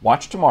is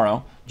watch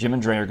tomorrow. Jim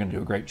and Dre are going to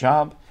do a great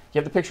job. You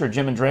have the picture of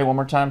Jim and Dre one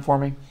more time for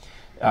me?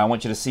 I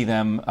want you to see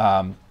them.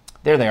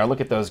 There they are.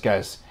 Look at those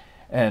guys.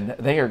 And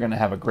they are going to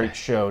have a great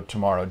show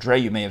tomorrow. Dre,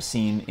 you may have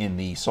seen in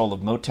the Soul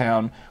of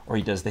Motown, or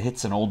he does the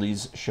Hits and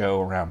Oldies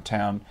show around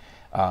town.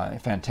 A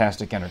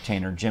fantastic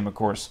entertainer. Jim, of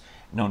course,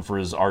 known for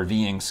his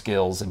RVing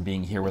skills and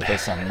being here with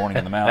us on Morning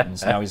in the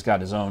Mountains. Now he's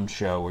got his own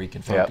show where he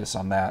can focus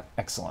on that.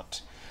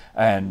 Excellent.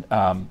 And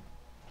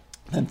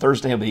then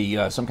Thursday will be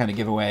some kind of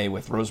giveaway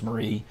with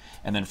Rosemary,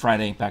 and then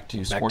Friday back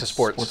to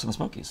Sports in the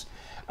Smokies.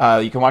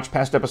 You can watch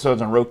past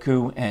episodes on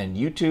Roku and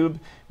YouTube.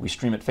 We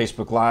stream at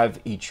Facebook Live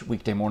each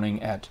weekday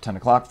morning at 10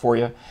 o'clock for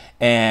you.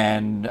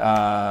 And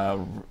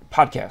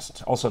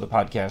podcast. Also, the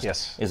podcast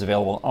is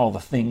available on all the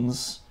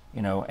things.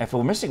 You know, if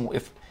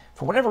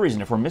for whatever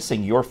reason, if we're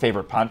missing your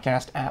favorite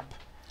podcast app,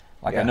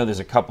 like I know there's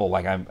a couple,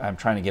 like I'm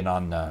trying to get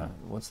on,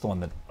 what's the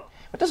one that,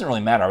 it doesn't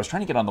really matter. I was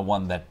trying to get on the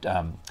one that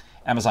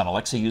Amazon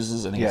Alexa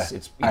uses. I think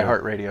it's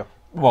iHeartRadio.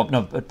 Well,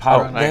 no, but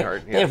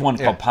they have one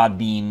called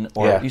Podbean,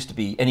 or it used to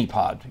be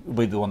AnyPod, would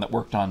be the one that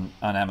worked on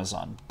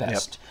Amazon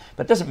best.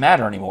 But it doesn't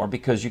matter anymore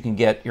because you can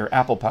get your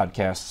Apple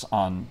Podcasts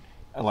on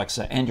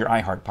Alexa and your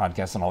iHeart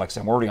Podcasts on Alexa,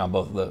 and we're already on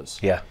both of those.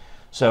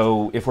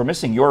 So if we're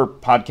missing your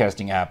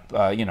podcasting app,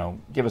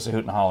 give us a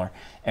hoot and holler,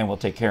 and we'll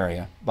take care of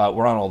you. But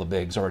we're on all the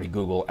bigs already: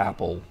 Google,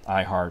 Apple,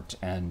 iHeart,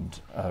 and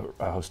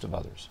a host of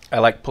others. I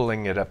like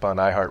pulling it up on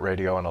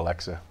iHeartRadio and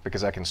Alexa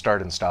because I can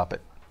start and stop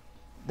it.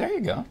 There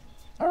you go.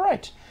 All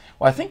right.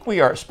 Well, I think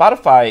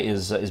Spotify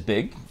is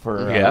big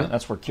for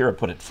that's where Kira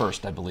put it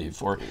first, I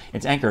believe. Or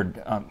it's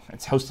anchored,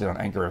 it's hosted on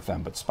Anchor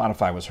FM, but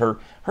Spotify was her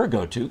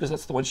go-to because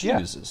that's the one she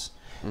uses.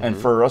 And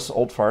for us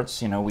old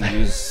farts, we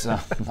use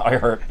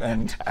iHeart,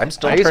 and I'm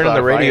still turning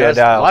the radio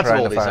dial. Lots of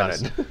oldies on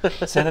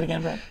it. Say that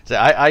again, Brad. So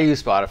I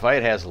use Spotify.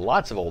 It has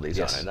lots of oldies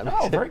on it.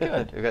 Oh, very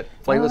good. We've got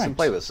playlists and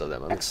playlists of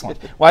them. Excellent.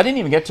 Well, I didn't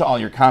even get to all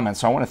your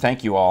comments, so I want to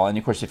thank you all. And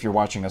of course, if you're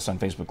watching us on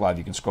Facebook Live,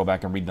 you can scroll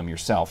back and read them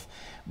yourself.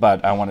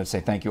 But I want to say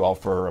thank you all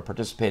for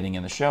participating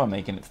in the show and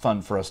making it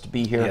fun for us to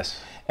be here.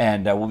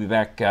 And we'll be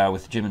back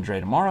with Jim and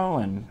Dre tomorrow,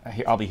 and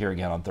I'll be here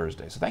again on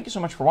Thursday. So thank you so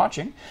much for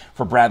watching.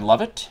 For Brad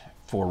Lovett,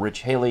 for Rich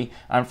Haley,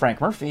 I'm Frank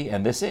Murphy,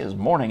 and this is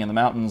Morning in the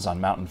Mountains on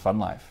Mountain Fun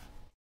Life.